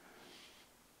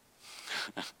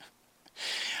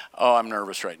 Oh, I'm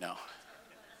nervous right now.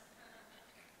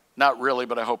 Not really,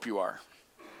 but I hope you are.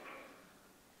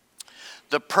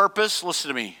 The purpose, listen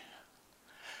to me.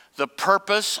 The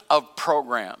purpose of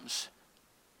programs,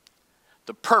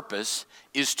 the purpose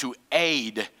is to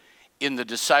aid in the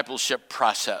discipleship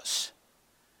process.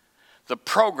 The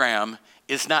program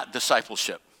is not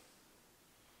discipleship.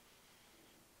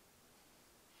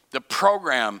 The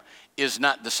program is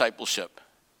not discipleship.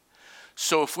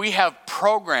 So if we have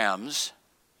programs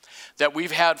that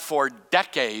we've had for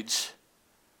decades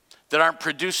that aren't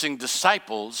producing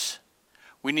disciples,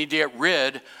 we need to get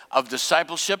rid of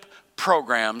discipleship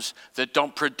programs that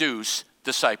don't produce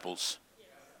disciples.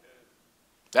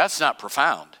 That's not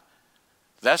profound.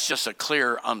 That's just a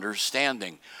clear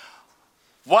understanding.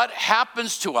 What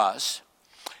happens to us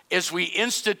is we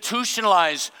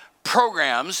institutionalize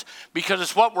programs because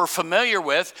it's what we're familiar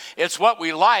with, it's what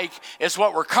we like, it's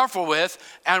what we're comfortable with,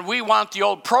 and we want the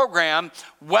old program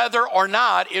whether or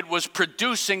not it was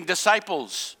producing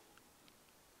disciples.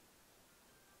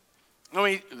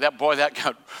 That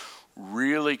got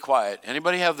really quiet.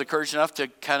 Anybody have the courage enough to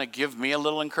kind of give me a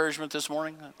little encouragement this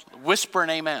morning? Whisper an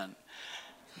amen.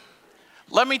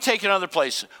 Let me take another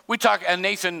place. We talk, and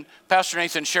Pastor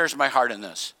Nathan shares my heart in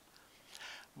this.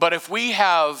 But if we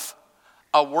have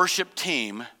a worship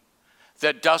team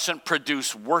that doesn't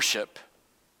produce worship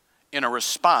in a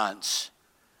response,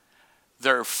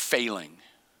 they're failing.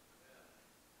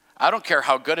 I don't care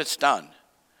how good it's done,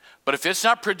 but if it's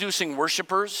not producing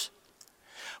worshipers,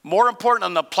 more important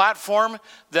on the platform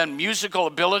than musical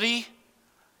ability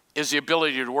is the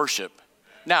ability to worship.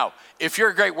 Now, if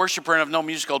you're a great worshiper and have no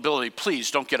musical ability,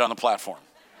 please don't get on the platform.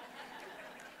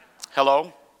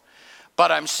 Hello?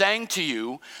 But I'm saying to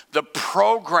you, the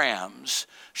programs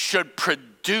should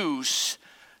produce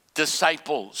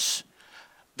disciples.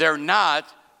 They're not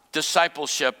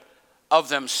discipleship of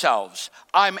themselves.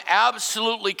 I'm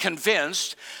absolutely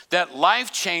convinced that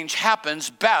life change happens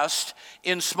best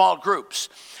in small groups,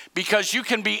 because you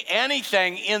can be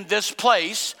anything in this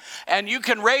place and you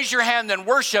can raise your hand and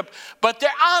worship, but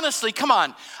honestly, come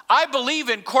on, I believe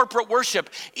in corporate worship.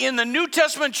 In the New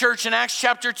Testament church in Acts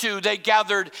chapter 2, they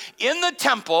gathered in the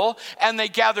temple and they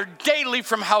gathered daily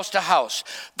from house to house.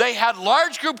 They had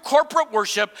large group corporate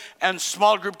worship and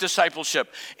small group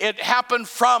discipleship. It happened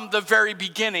from the very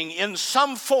beginning in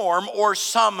some form or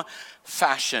some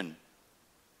fashion.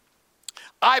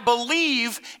 I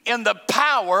believe in the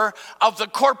power of the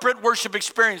corporate worship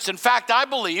experience. In fact, I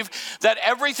believe that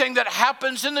everything that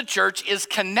happens in the church is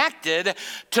connected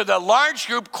to the large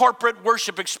group corporate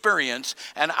worship experience,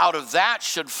 and out of that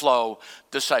should flow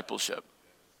discipleship.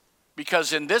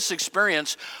 Because in this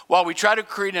experience, while we try to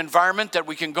create an environment that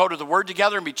we can go to the Word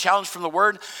together and be challenged from the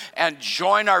Word and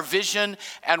join our vision,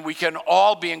 and we can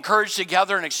all be encouraged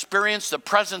together and experience the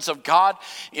presence of God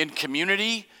in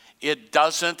community, it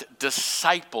doesn't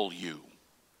disciple you,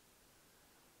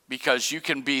 because you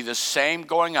can be the same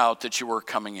going out that you were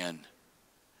coming in.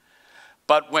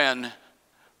 But when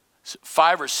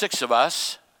 5 or 6 of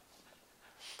us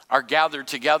are gathered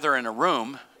together in a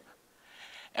room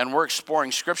and we're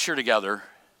exploring Scripture together,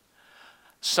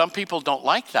 some people don't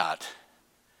like that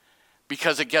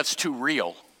because it gets too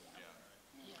real.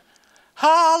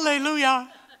 Hallelujah.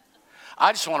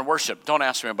 I just want to worship. Don't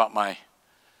ask me about my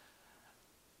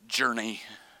journey.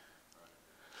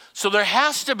 So there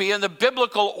has to be, in the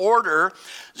biblical order,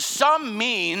 some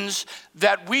means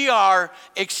that we are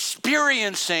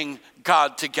experiencing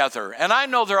God together. And I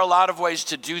know there are a lot of ways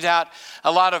to do that,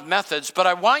 a lot of methods, but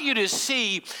I want you to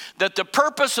see that the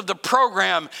purpose of the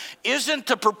program isn't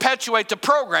to perpetuate the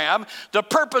program. The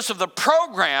purpose of the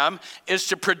program is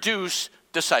to produce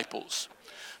disciples.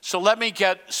 So let me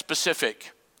get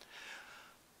specific.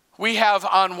 We have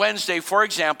on Wednesday, for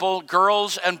example,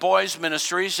 girls and boys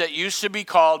ministries that used to be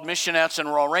called Missionettes and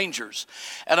Royal Rangers.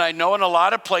 And I know in a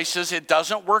lot of places it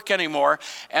doesn't work anymore.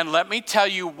 And let me tell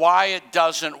you why it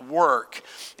doesn't work.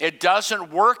 It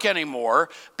doesn't work anymore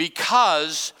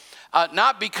because,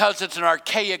 not because it's an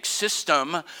archaic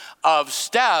system of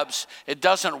steps. It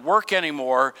doesn't work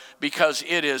anymore because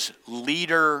it is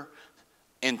leader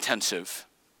intensive.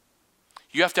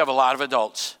 You have to have a lot of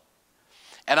adults.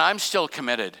 And I'm still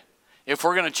committed. If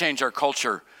we're going to change our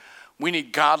culture, we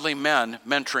need godly men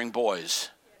mentoring boys.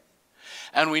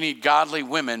 And we need godly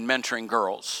women mentoring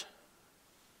girls.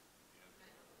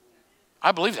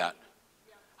 I believe that.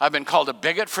 I've been called a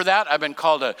bigot for that. I've been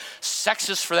called a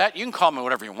sexist for that. You can call me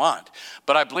whatever you want.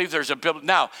 But I believe there's a biblical.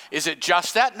 Now, is it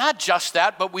just that? Not just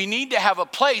that, but we need to have a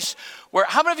place where,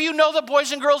 how many of you know that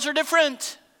boys and girls are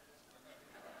different?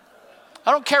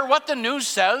 I don't care what the news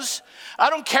says. I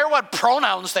don't care what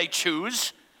pronouns they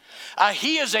choose.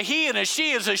 He is a he and a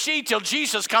she is a she till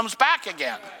Jesus comes back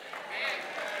again.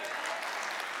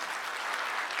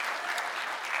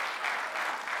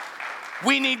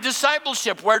 We need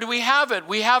discipleship. Where do we have it?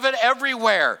 We have it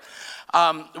everywhere.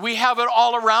 We have it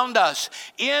all around us.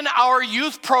 In our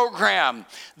youth program,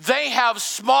 they have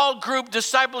small group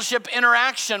discipleship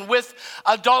interaction with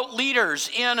adult leaders.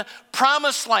 In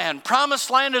Promised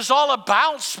Land is all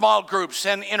about small groups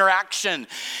and interaction.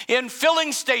 In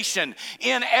Filling Station,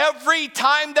 in every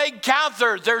time they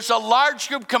gather, there's a large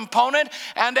group component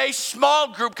and a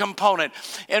small group component.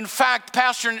 In fact,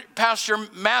 Pastor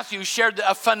Matthew shared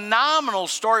a phenomenal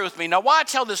story with me. Now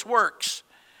watch how this works.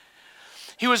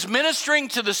 He was ministering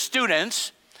to the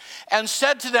students and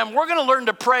said to them, we're going to learn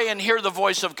to pray and hear the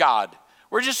voice of God.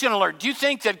 We're just going to learn. Do you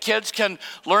think that kids can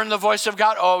learn the voice of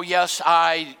God? Oh, yes,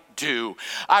 I do.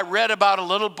 I read about a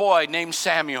little boy named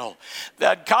Samuel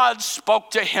that God spoke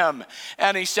to him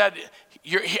and he said,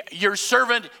 your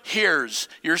servant hears.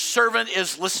 Your servant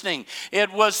is listening.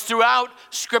 It was throughout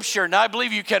Scripture. Now, I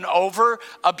believe you can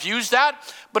abuse that.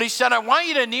 But he said, I want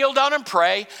you to kneel down and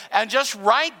pray and just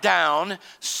write down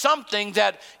something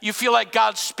that you feel like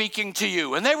God's speaking to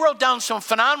you. And they wrote down some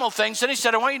phenomenal things. And he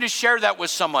said, I want you to share that with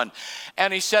someone.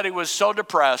 And he said he was so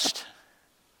depressed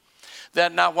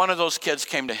that not one of those kids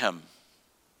came to him.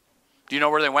 Do you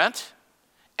know where they went?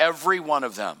 Every one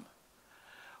of them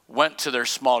went to their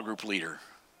small group leader,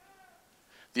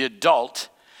 the adult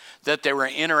that they were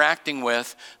interacting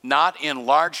with, not in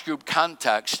large group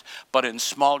context, but in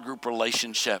small group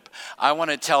relationship. I want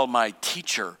to tell my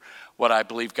teacher what I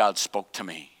believe God spoke to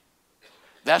me.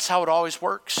 That's how it always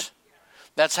works.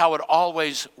 That's how it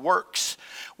always works.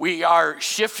 We are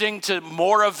shifting to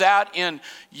more of that in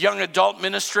young adult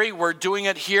ministry. We're doing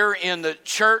it here in the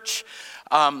church.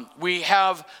 We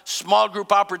have small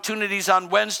group opportunities on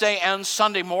Wednesday and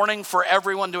Sunday morning for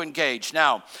everyone to engage.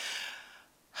 Now,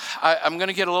 I'm going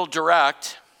to get a little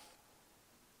direct.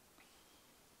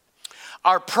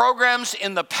 Our programs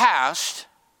in the past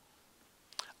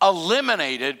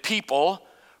eliminated people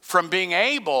from being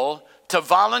able to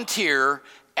volunteer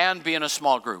and be in a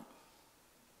small group.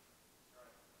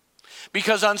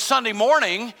 Because on Sunday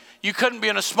morning, you couldn't be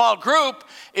in a small group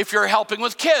if you're helping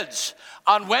with kids.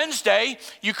 On Wednesday,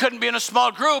 you couldn't be in a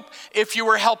small group if you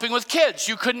were helping with kids.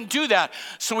 You couldn't do that.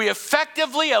 So we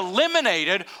effectively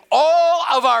eliminated all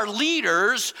of our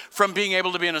leaders from being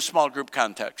able to be in a small group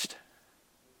context.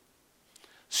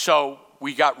 So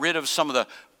we got rid of some of the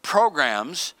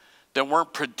programs that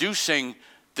weren't producing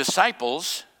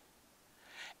disciples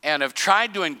and have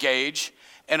tried to engage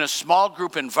in a small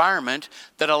group environment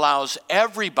that allows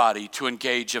everybody to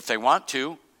engage if they want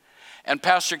to. And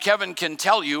Pastor Kevin can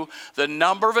tell you the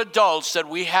number of adults that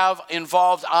we have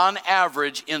involved on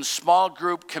average in small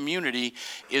group community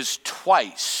is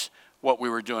twice what we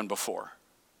were doing before.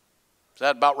 Is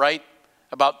that about right?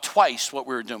 About twice what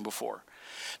we were doing before.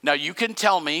 Now, you can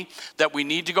tell me that we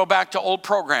need to go back to old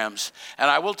programs, and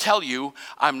I will tell you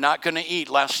I'm not going to eat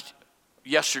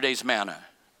yesterday's manna.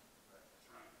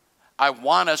 I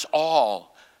want us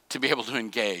all to be able to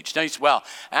engage. Now, you say, well,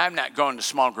 I'm not going to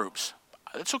small groups.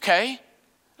 That's okay.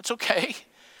 That's okay.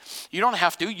 You don't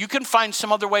have to. You can find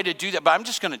some other way to do that, but I'm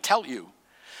just going to tell you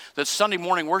that Sunday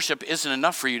morning worship isn't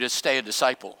enough for you to stay a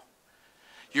disciple.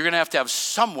 You're going to have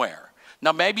somewhere.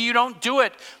 Now, maybe you don't do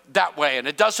it that way and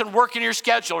it doesn't work in your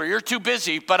schedule or you're too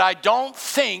busy, but I don't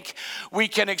think we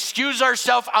can excuse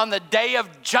ourselves on the day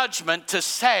of judgment to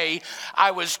say I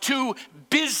was too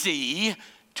busy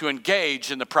to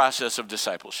engage in the process of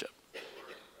discipleship.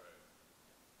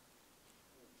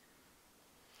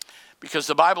 Because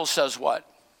the Bible says what?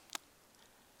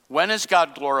 When is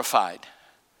God glorified?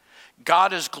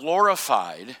 God is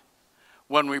glorified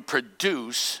when we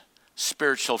produce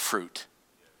spiritual fruit.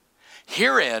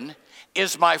 Herein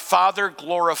is my Father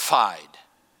glorified,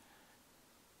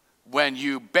 when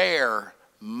you bear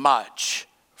much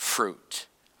fruit.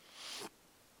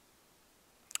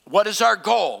 What is our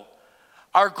goal?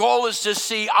 Our goal is to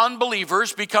see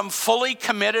unbelievers become fully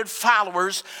committed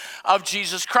followers of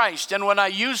Jesus Christ. And when I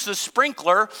use the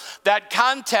sprinkler, that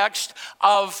context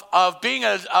of being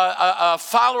a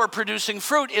follower producing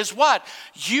fruit is what?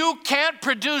 You can't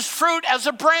produce fruit as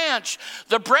a branch.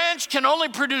 The branch can only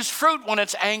produce fruit when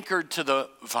it's anchored to the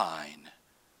vine.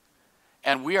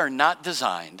 And we are not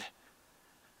designed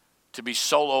to be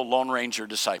solo Lone Ranger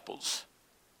disciples.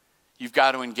 You've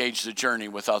got to engage the journey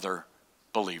with other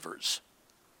believers.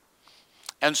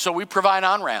 And so we provide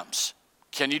on-ramps.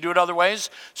 Can you do it other ways?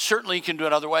 Certainly you can do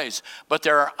it other ways. But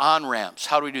there are on-ramps.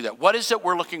 How do we do that? What is it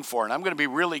we're looking for? And I'm going to be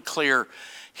really clear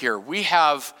here. We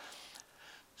have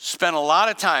spent a lot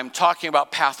of time talking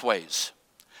about pathways.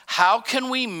 How can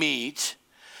we meet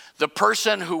the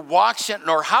person who walks in,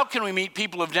 or how can we meet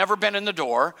people who've never been in the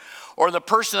door, or the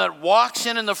person that walks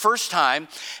in the first time,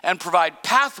 and provide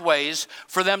pathways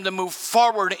for them to move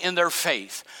forward in their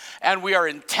faith? And we are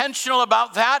intentional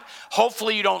about that.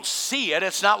 Hopefully you don't see it.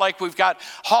 It's not like we've got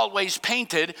hallways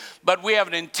painted, but we have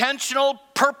an intentional,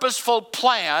 purposeful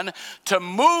plan to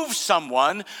move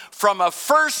someone from a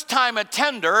first-time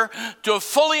attender to a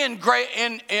fully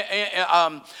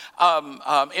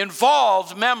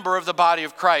involved member of the body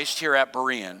of Christ here at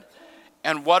Berean.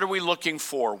 And what are we looking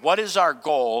for? What is our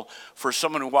goal for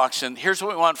someone who walks in? Here's what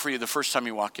we want for you the first time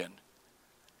you walk in.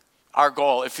 Our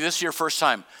goal, if this is your first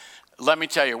time, let me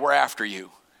tell you, we're after you.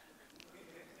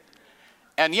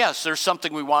 And yes, there's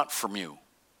something we want from you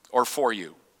or for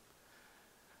you.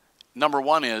 Number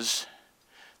one is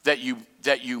that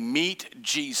you meet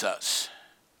Jesus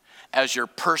as your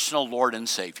personal Lord and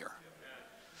Savior.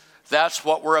 That's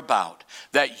what we're about.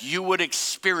 That you would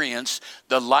experience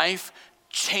the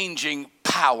life-changing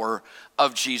power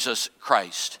of Jesus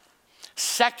Christ.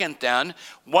 Second then,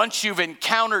 once you've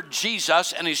encountered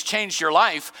Jesus and he's changed your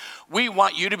life, we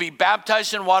want you to be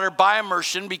baptized in water by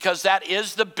immersion, because that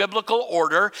is the biblical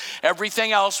order.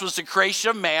 Everything else was the creation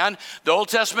of man. The Old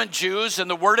Testament Jews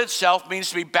and the word itself means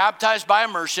to be baptized by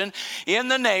immersion in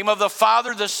the name of the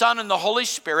Father, the Son, and the Holy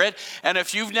Spirit. And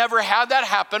if you've never had that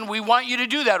happen, we want you to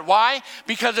do that. Why?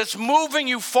 Because it's moving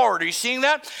you forward. Are you seeing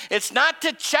that? It's not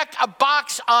to check a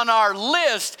box on our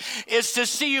list. It's to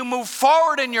see you move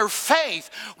forward in your faith.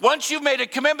 Once you've made a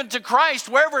commitment to Christ,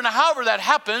 wherever and however that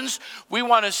happens, we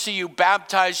want to see you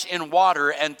baptized in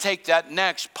water and take that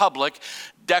next public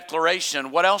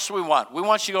declaration, what else do we want? We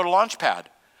want you to go to Launchpad.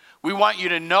 We want you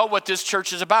to know what this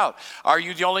church is about. Are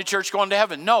you the only church going to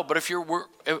heaven? No, but if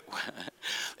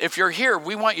you're here,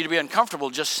 we want you to be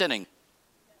uncomfortable just sitting.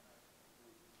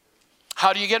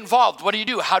 How do you get involved? What do you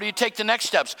do? How do you take the next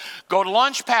steps? Go to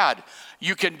Launchpad.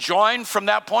 You can join from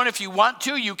that point if you want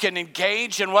to. You can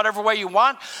engage in whatever way you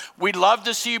want. We'd love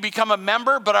to see you become a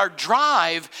member, but our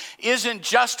drive isn't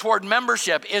just toward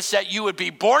membership. It's that you would be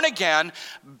born again,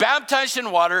 baptized in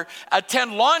water,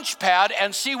 attend Launchpad,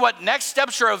 and see what next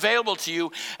steps are available to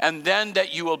you, and then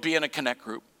that you will be in a connect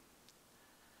group.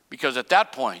 Because at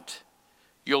that point,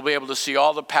 you'll be able to see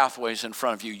all the pathways in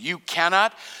front of you. You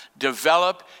cannot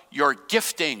develop your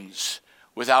giftings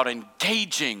without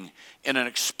engaging in an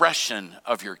expression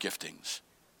of your giftings.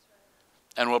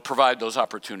 And we'll provide those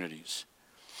opportunities.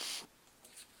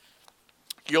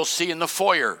 You'll see in the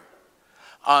foyer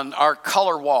on our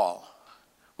color wall,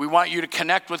 we want you to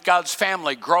connect with God's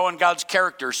family, grow in God's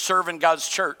character, serve in God's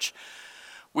church.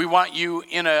 We want you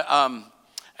in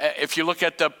if you look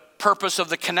at the purpose of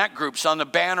the connect groups on the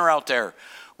banner out there,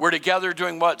 we're together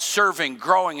doing what? Serving,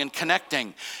 growing, and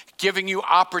connecting, giving you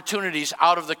opportunities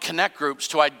out of the connect groups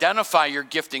to identify your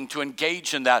gifting, to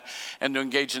engage in that, and to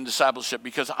engage in discipleship,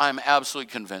 because I'm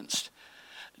absolutely convinced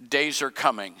days are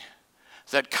coming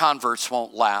that converts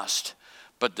won't last,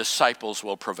 but disciples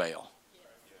will prevail.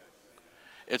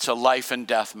 It's a life and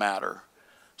death matter.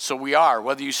 So we are,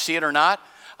 whether you see it or not.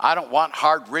 I don't want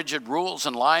hard, rigid rules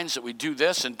and lines that we do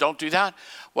this and don't do that.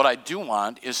 What I do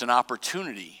want is an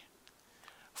opportunity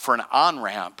for an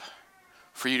on-ramp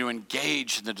for you to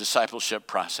engage in the discipleship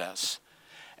process.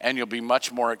 And you'll be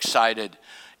much more excited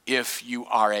if you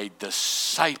are a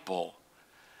disciple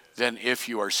than if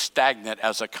you are stagnant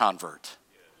as a convert.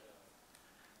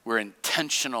 We're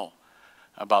intentional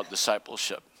about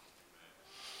discipleship.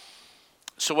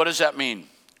 So what does that mean?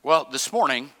 Well, this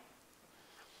morning,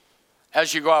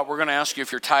 as you go out, we're going to ask you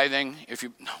if you're tithing.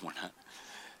 No, we're not.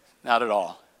 Not at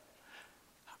all.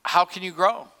 How can you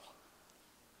grow?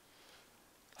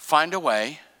 Find a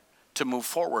way to move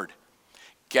forward.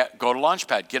 Go to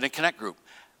Launchpad, get in a connect group.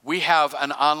 We have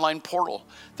an online portal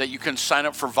that you can sign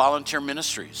up for volunteer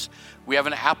ministries. We have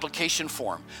an application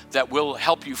form that will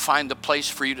help you find the place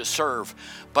for you to serve.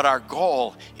 But our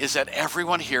goal is that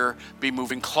everyone here be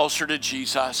moving closer to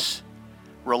Jesus,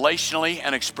 relationally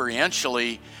and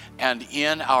experientially, and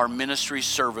in our ministry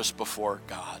service before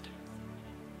God.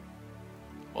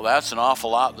 Well, that's an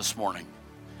awful lot this morning.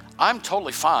 I'm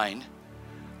totally fine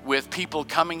with people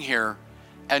coming here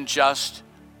and just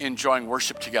enjoying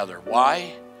worship together.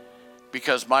 Why?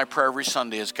 Because my prayer every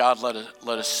Sunday is, God, let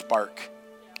us spark.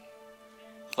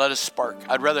 Let us spark.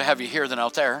 I'd rather have you here than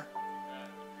out there.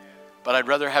 But I'd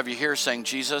rather have you here saying,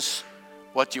 Jesus,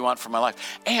 what do you want for my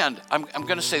life? And I'm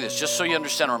going to say this just so you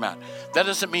understand where I'm at. That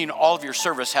doesn't mean all of your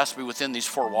service has to be within these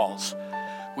four walls.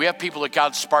 We have people at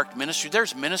God Sparked Ministry.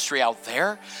 There's ministry out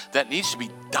there that needs to be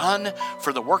done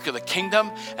for the work of the kingdom,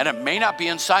 and it may not be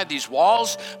inside these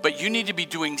walls, but you need to be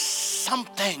doing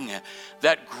something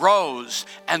that grows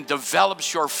and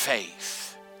develops your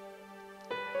faith.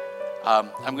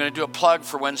 I'm going to do a plug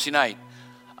for Wednesday night.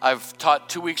 I've taught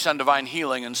 2 weeks on divine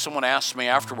healing, and someone asked me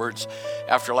afterwards,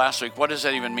 after last week, what does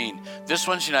that even mean? This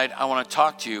Wednesday night, I want to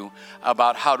talk to you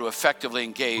about how to effectively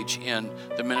engage in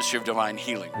the ministry of divine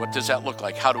healing. What does that look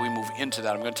like? How do we move into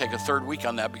that? I'm going to take a third week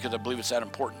on that because I believe it's that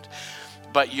important.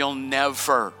 But you'll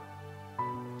never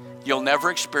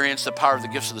experience the power of the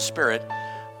gifts of the Spirit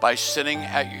by sitting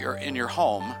in your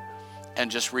home and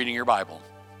just reading your Bible.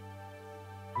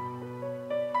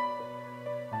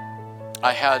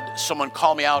 I had someone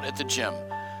call me out at the gym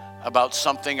about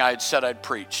something I had said I'd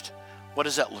preached. What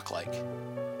does that look like?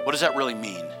 What does that really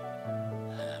mean?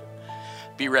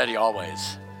 Be ready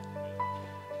always.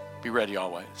 Be ready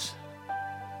always.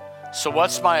 So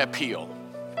what's my appeal?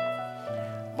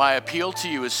 My appeal to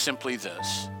you is simply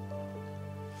this.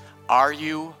 Are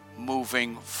you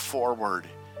moving forward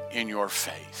in your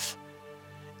faith?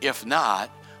 If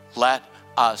not, let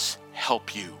us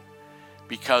help you,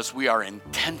 because we are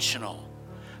intentional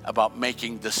about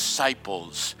making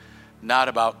disciples, not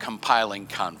about compiling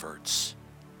converts.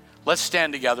 Let's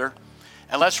stand together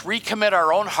and let's recommit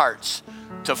our own hearts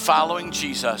to following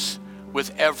Jesus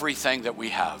with everything that we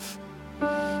have.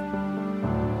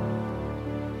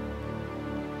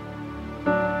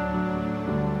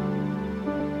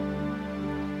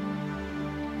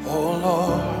 Oh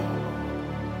Lord,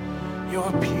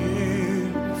 you're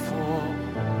beautiful.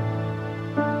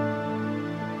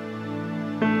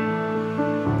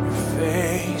 Your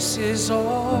face is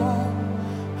all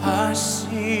I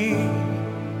see.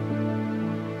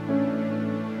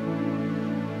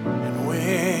 And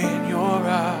when your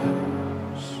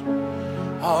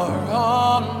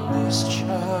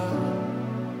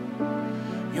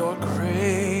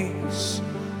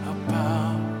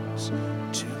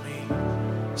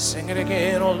Sing it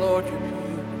again, oh Lord, you're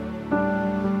beautiful.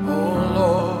 Oh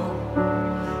Lord,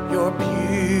 you're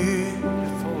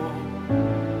beautiful.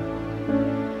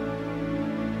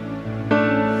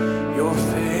 Your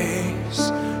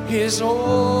face is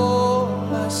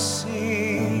all I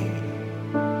see.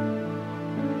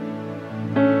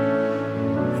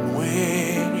 And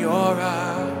when your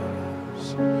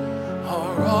eyes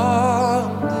are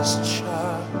on this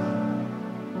child,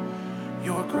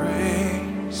 your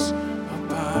grace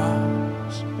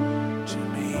abounds to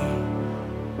me.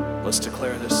 Let's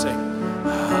declare this, sing.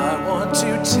 I want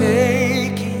to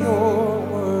take your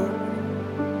word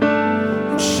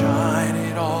and shine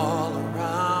it all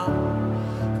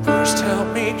around. First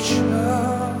help me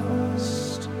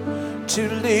just to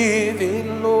live it,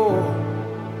 Lord.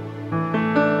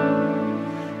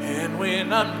 And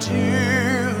when I'm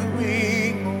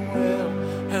doing well,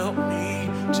 help me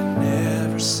to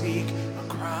never seek a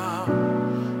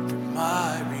crown, for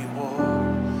my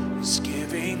reward is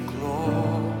giving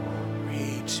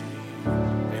glory to you.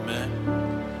 Amen.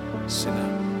 Sing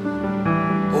it.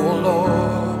 Oh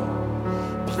Lord,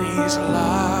 please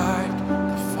light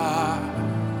the fire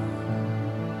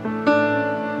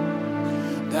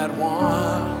that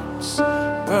once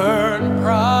burned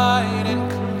bright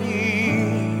and clean.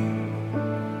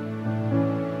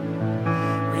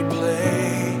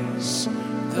 Replace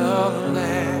the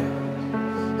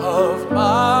lamp of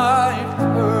my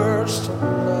first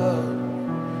love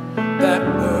that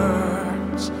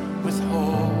burns with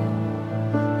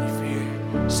holy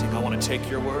fear. Sing, I want to take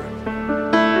your word.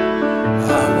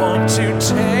 I want to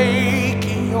take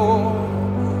your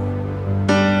word,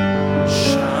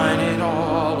 shine it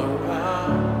all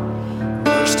around.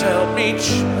 First help me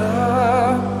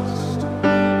just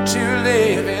to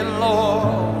live in,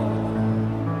 Lord.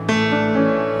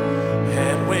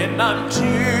 And when I'm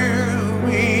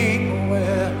doing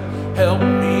well, help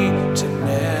me to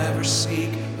never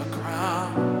seek a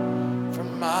crown, for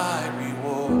my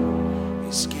reward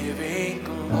is giving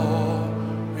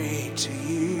glory to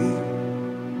you.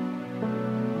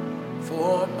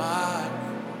 For my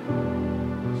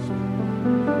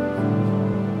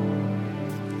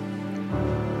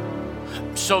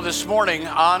So this morning,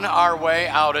 on our way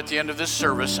out at the end of this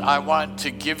service, I want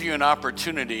to give you an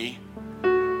opportunity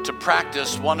to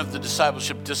practice one of the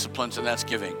discipleship disciplines, and that's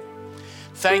giving.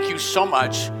 Thank you so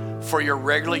much for your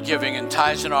regularly giving in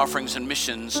tithes and offerings and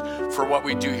missions for what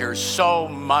we do here. So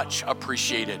much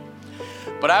appreciated.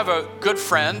 But I have a good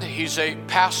friend. He's a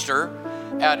pastor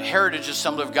at Heritage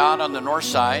Assembly of God on the north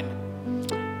side.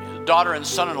 Daughter and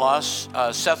son-in-law,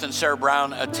 Seth and Sarah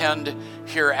Brown, attend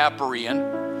here at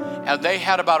Berean. And they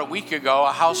had about a week ago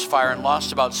a house fire and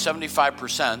lost about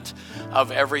 75%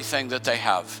 of everything that they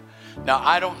have. Now,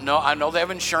 I don't know. I know they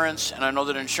have insurance, and I know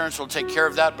that insurance will take care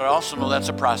of that, but I also know that's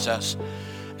a process.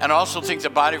 And I also think the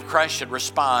body of Christ should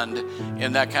respond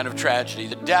in that kind of tragedy.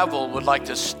 The devil would like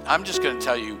to, I'm just going to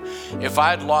tell you, if I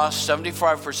had lost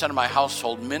 75% of my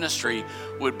household, ministry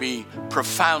would be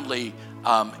profoundly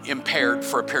impaired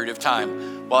for a period of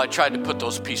time while I tried to put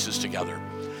those pieces together.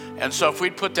 And so if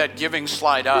we'd put that giving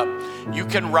slide up, you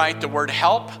can write the word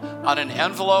help on an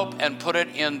envelope and put it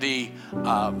in the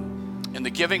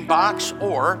giving box,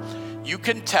 or you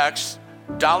can text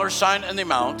 $ and the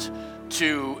amount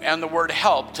and the word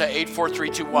help to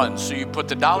 84321. So you put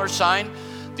the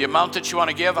 $, the amount that you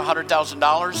want to give,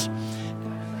 $100,000,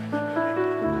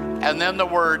 and then the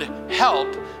word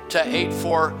help to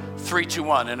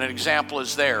 84321. And an example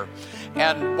is there.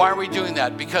 And why are we doing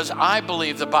that? Because I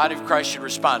believe the body of Christ should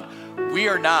respond. We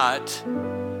are not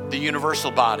the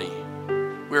universal body.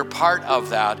 We're part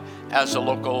of that as a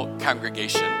local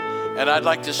congregation. And I'd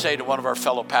like to say to one of our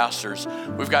fellow pastors,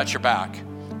 we've got your back.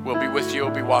 We'll be with you,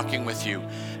 we'll be walking with you.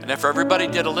 And if everybody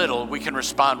did a little, we can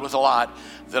respond with a lot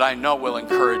that I know will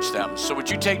encourage them. So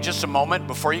would you take just a moment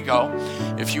before you go?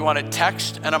 If you want to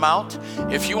text an amount,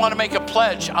 if you want to make a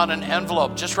pledge on an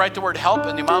envelope, just write the word help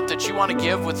and the amount that you want to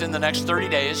give within the next 30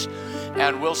 days,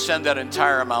 and we'll send that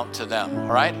entire amount to them,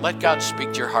 all right? Let God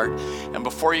speak to your heart. And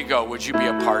before you go, would you be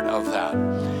a part of that?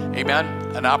 Amen?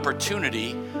 An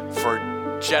opportunity for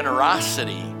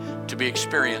generosity to be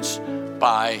experienced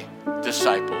by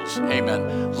disciples.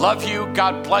 Amen. Love you.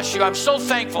 God bless you. I'm so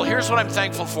thankful. Here's what I'm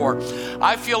thankful for.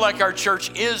 I feel like our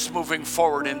church is moving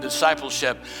forward in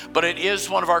discipleship, but it is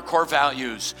one of our core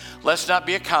values. Let's not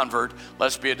be a convert.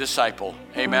 Let's be a disciple.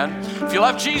 Amen. If you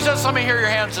love Jesus, let me hear your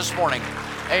hands this morning.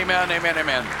 Amen, amen,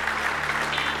 amen.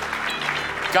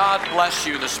 God bless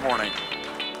you this morning.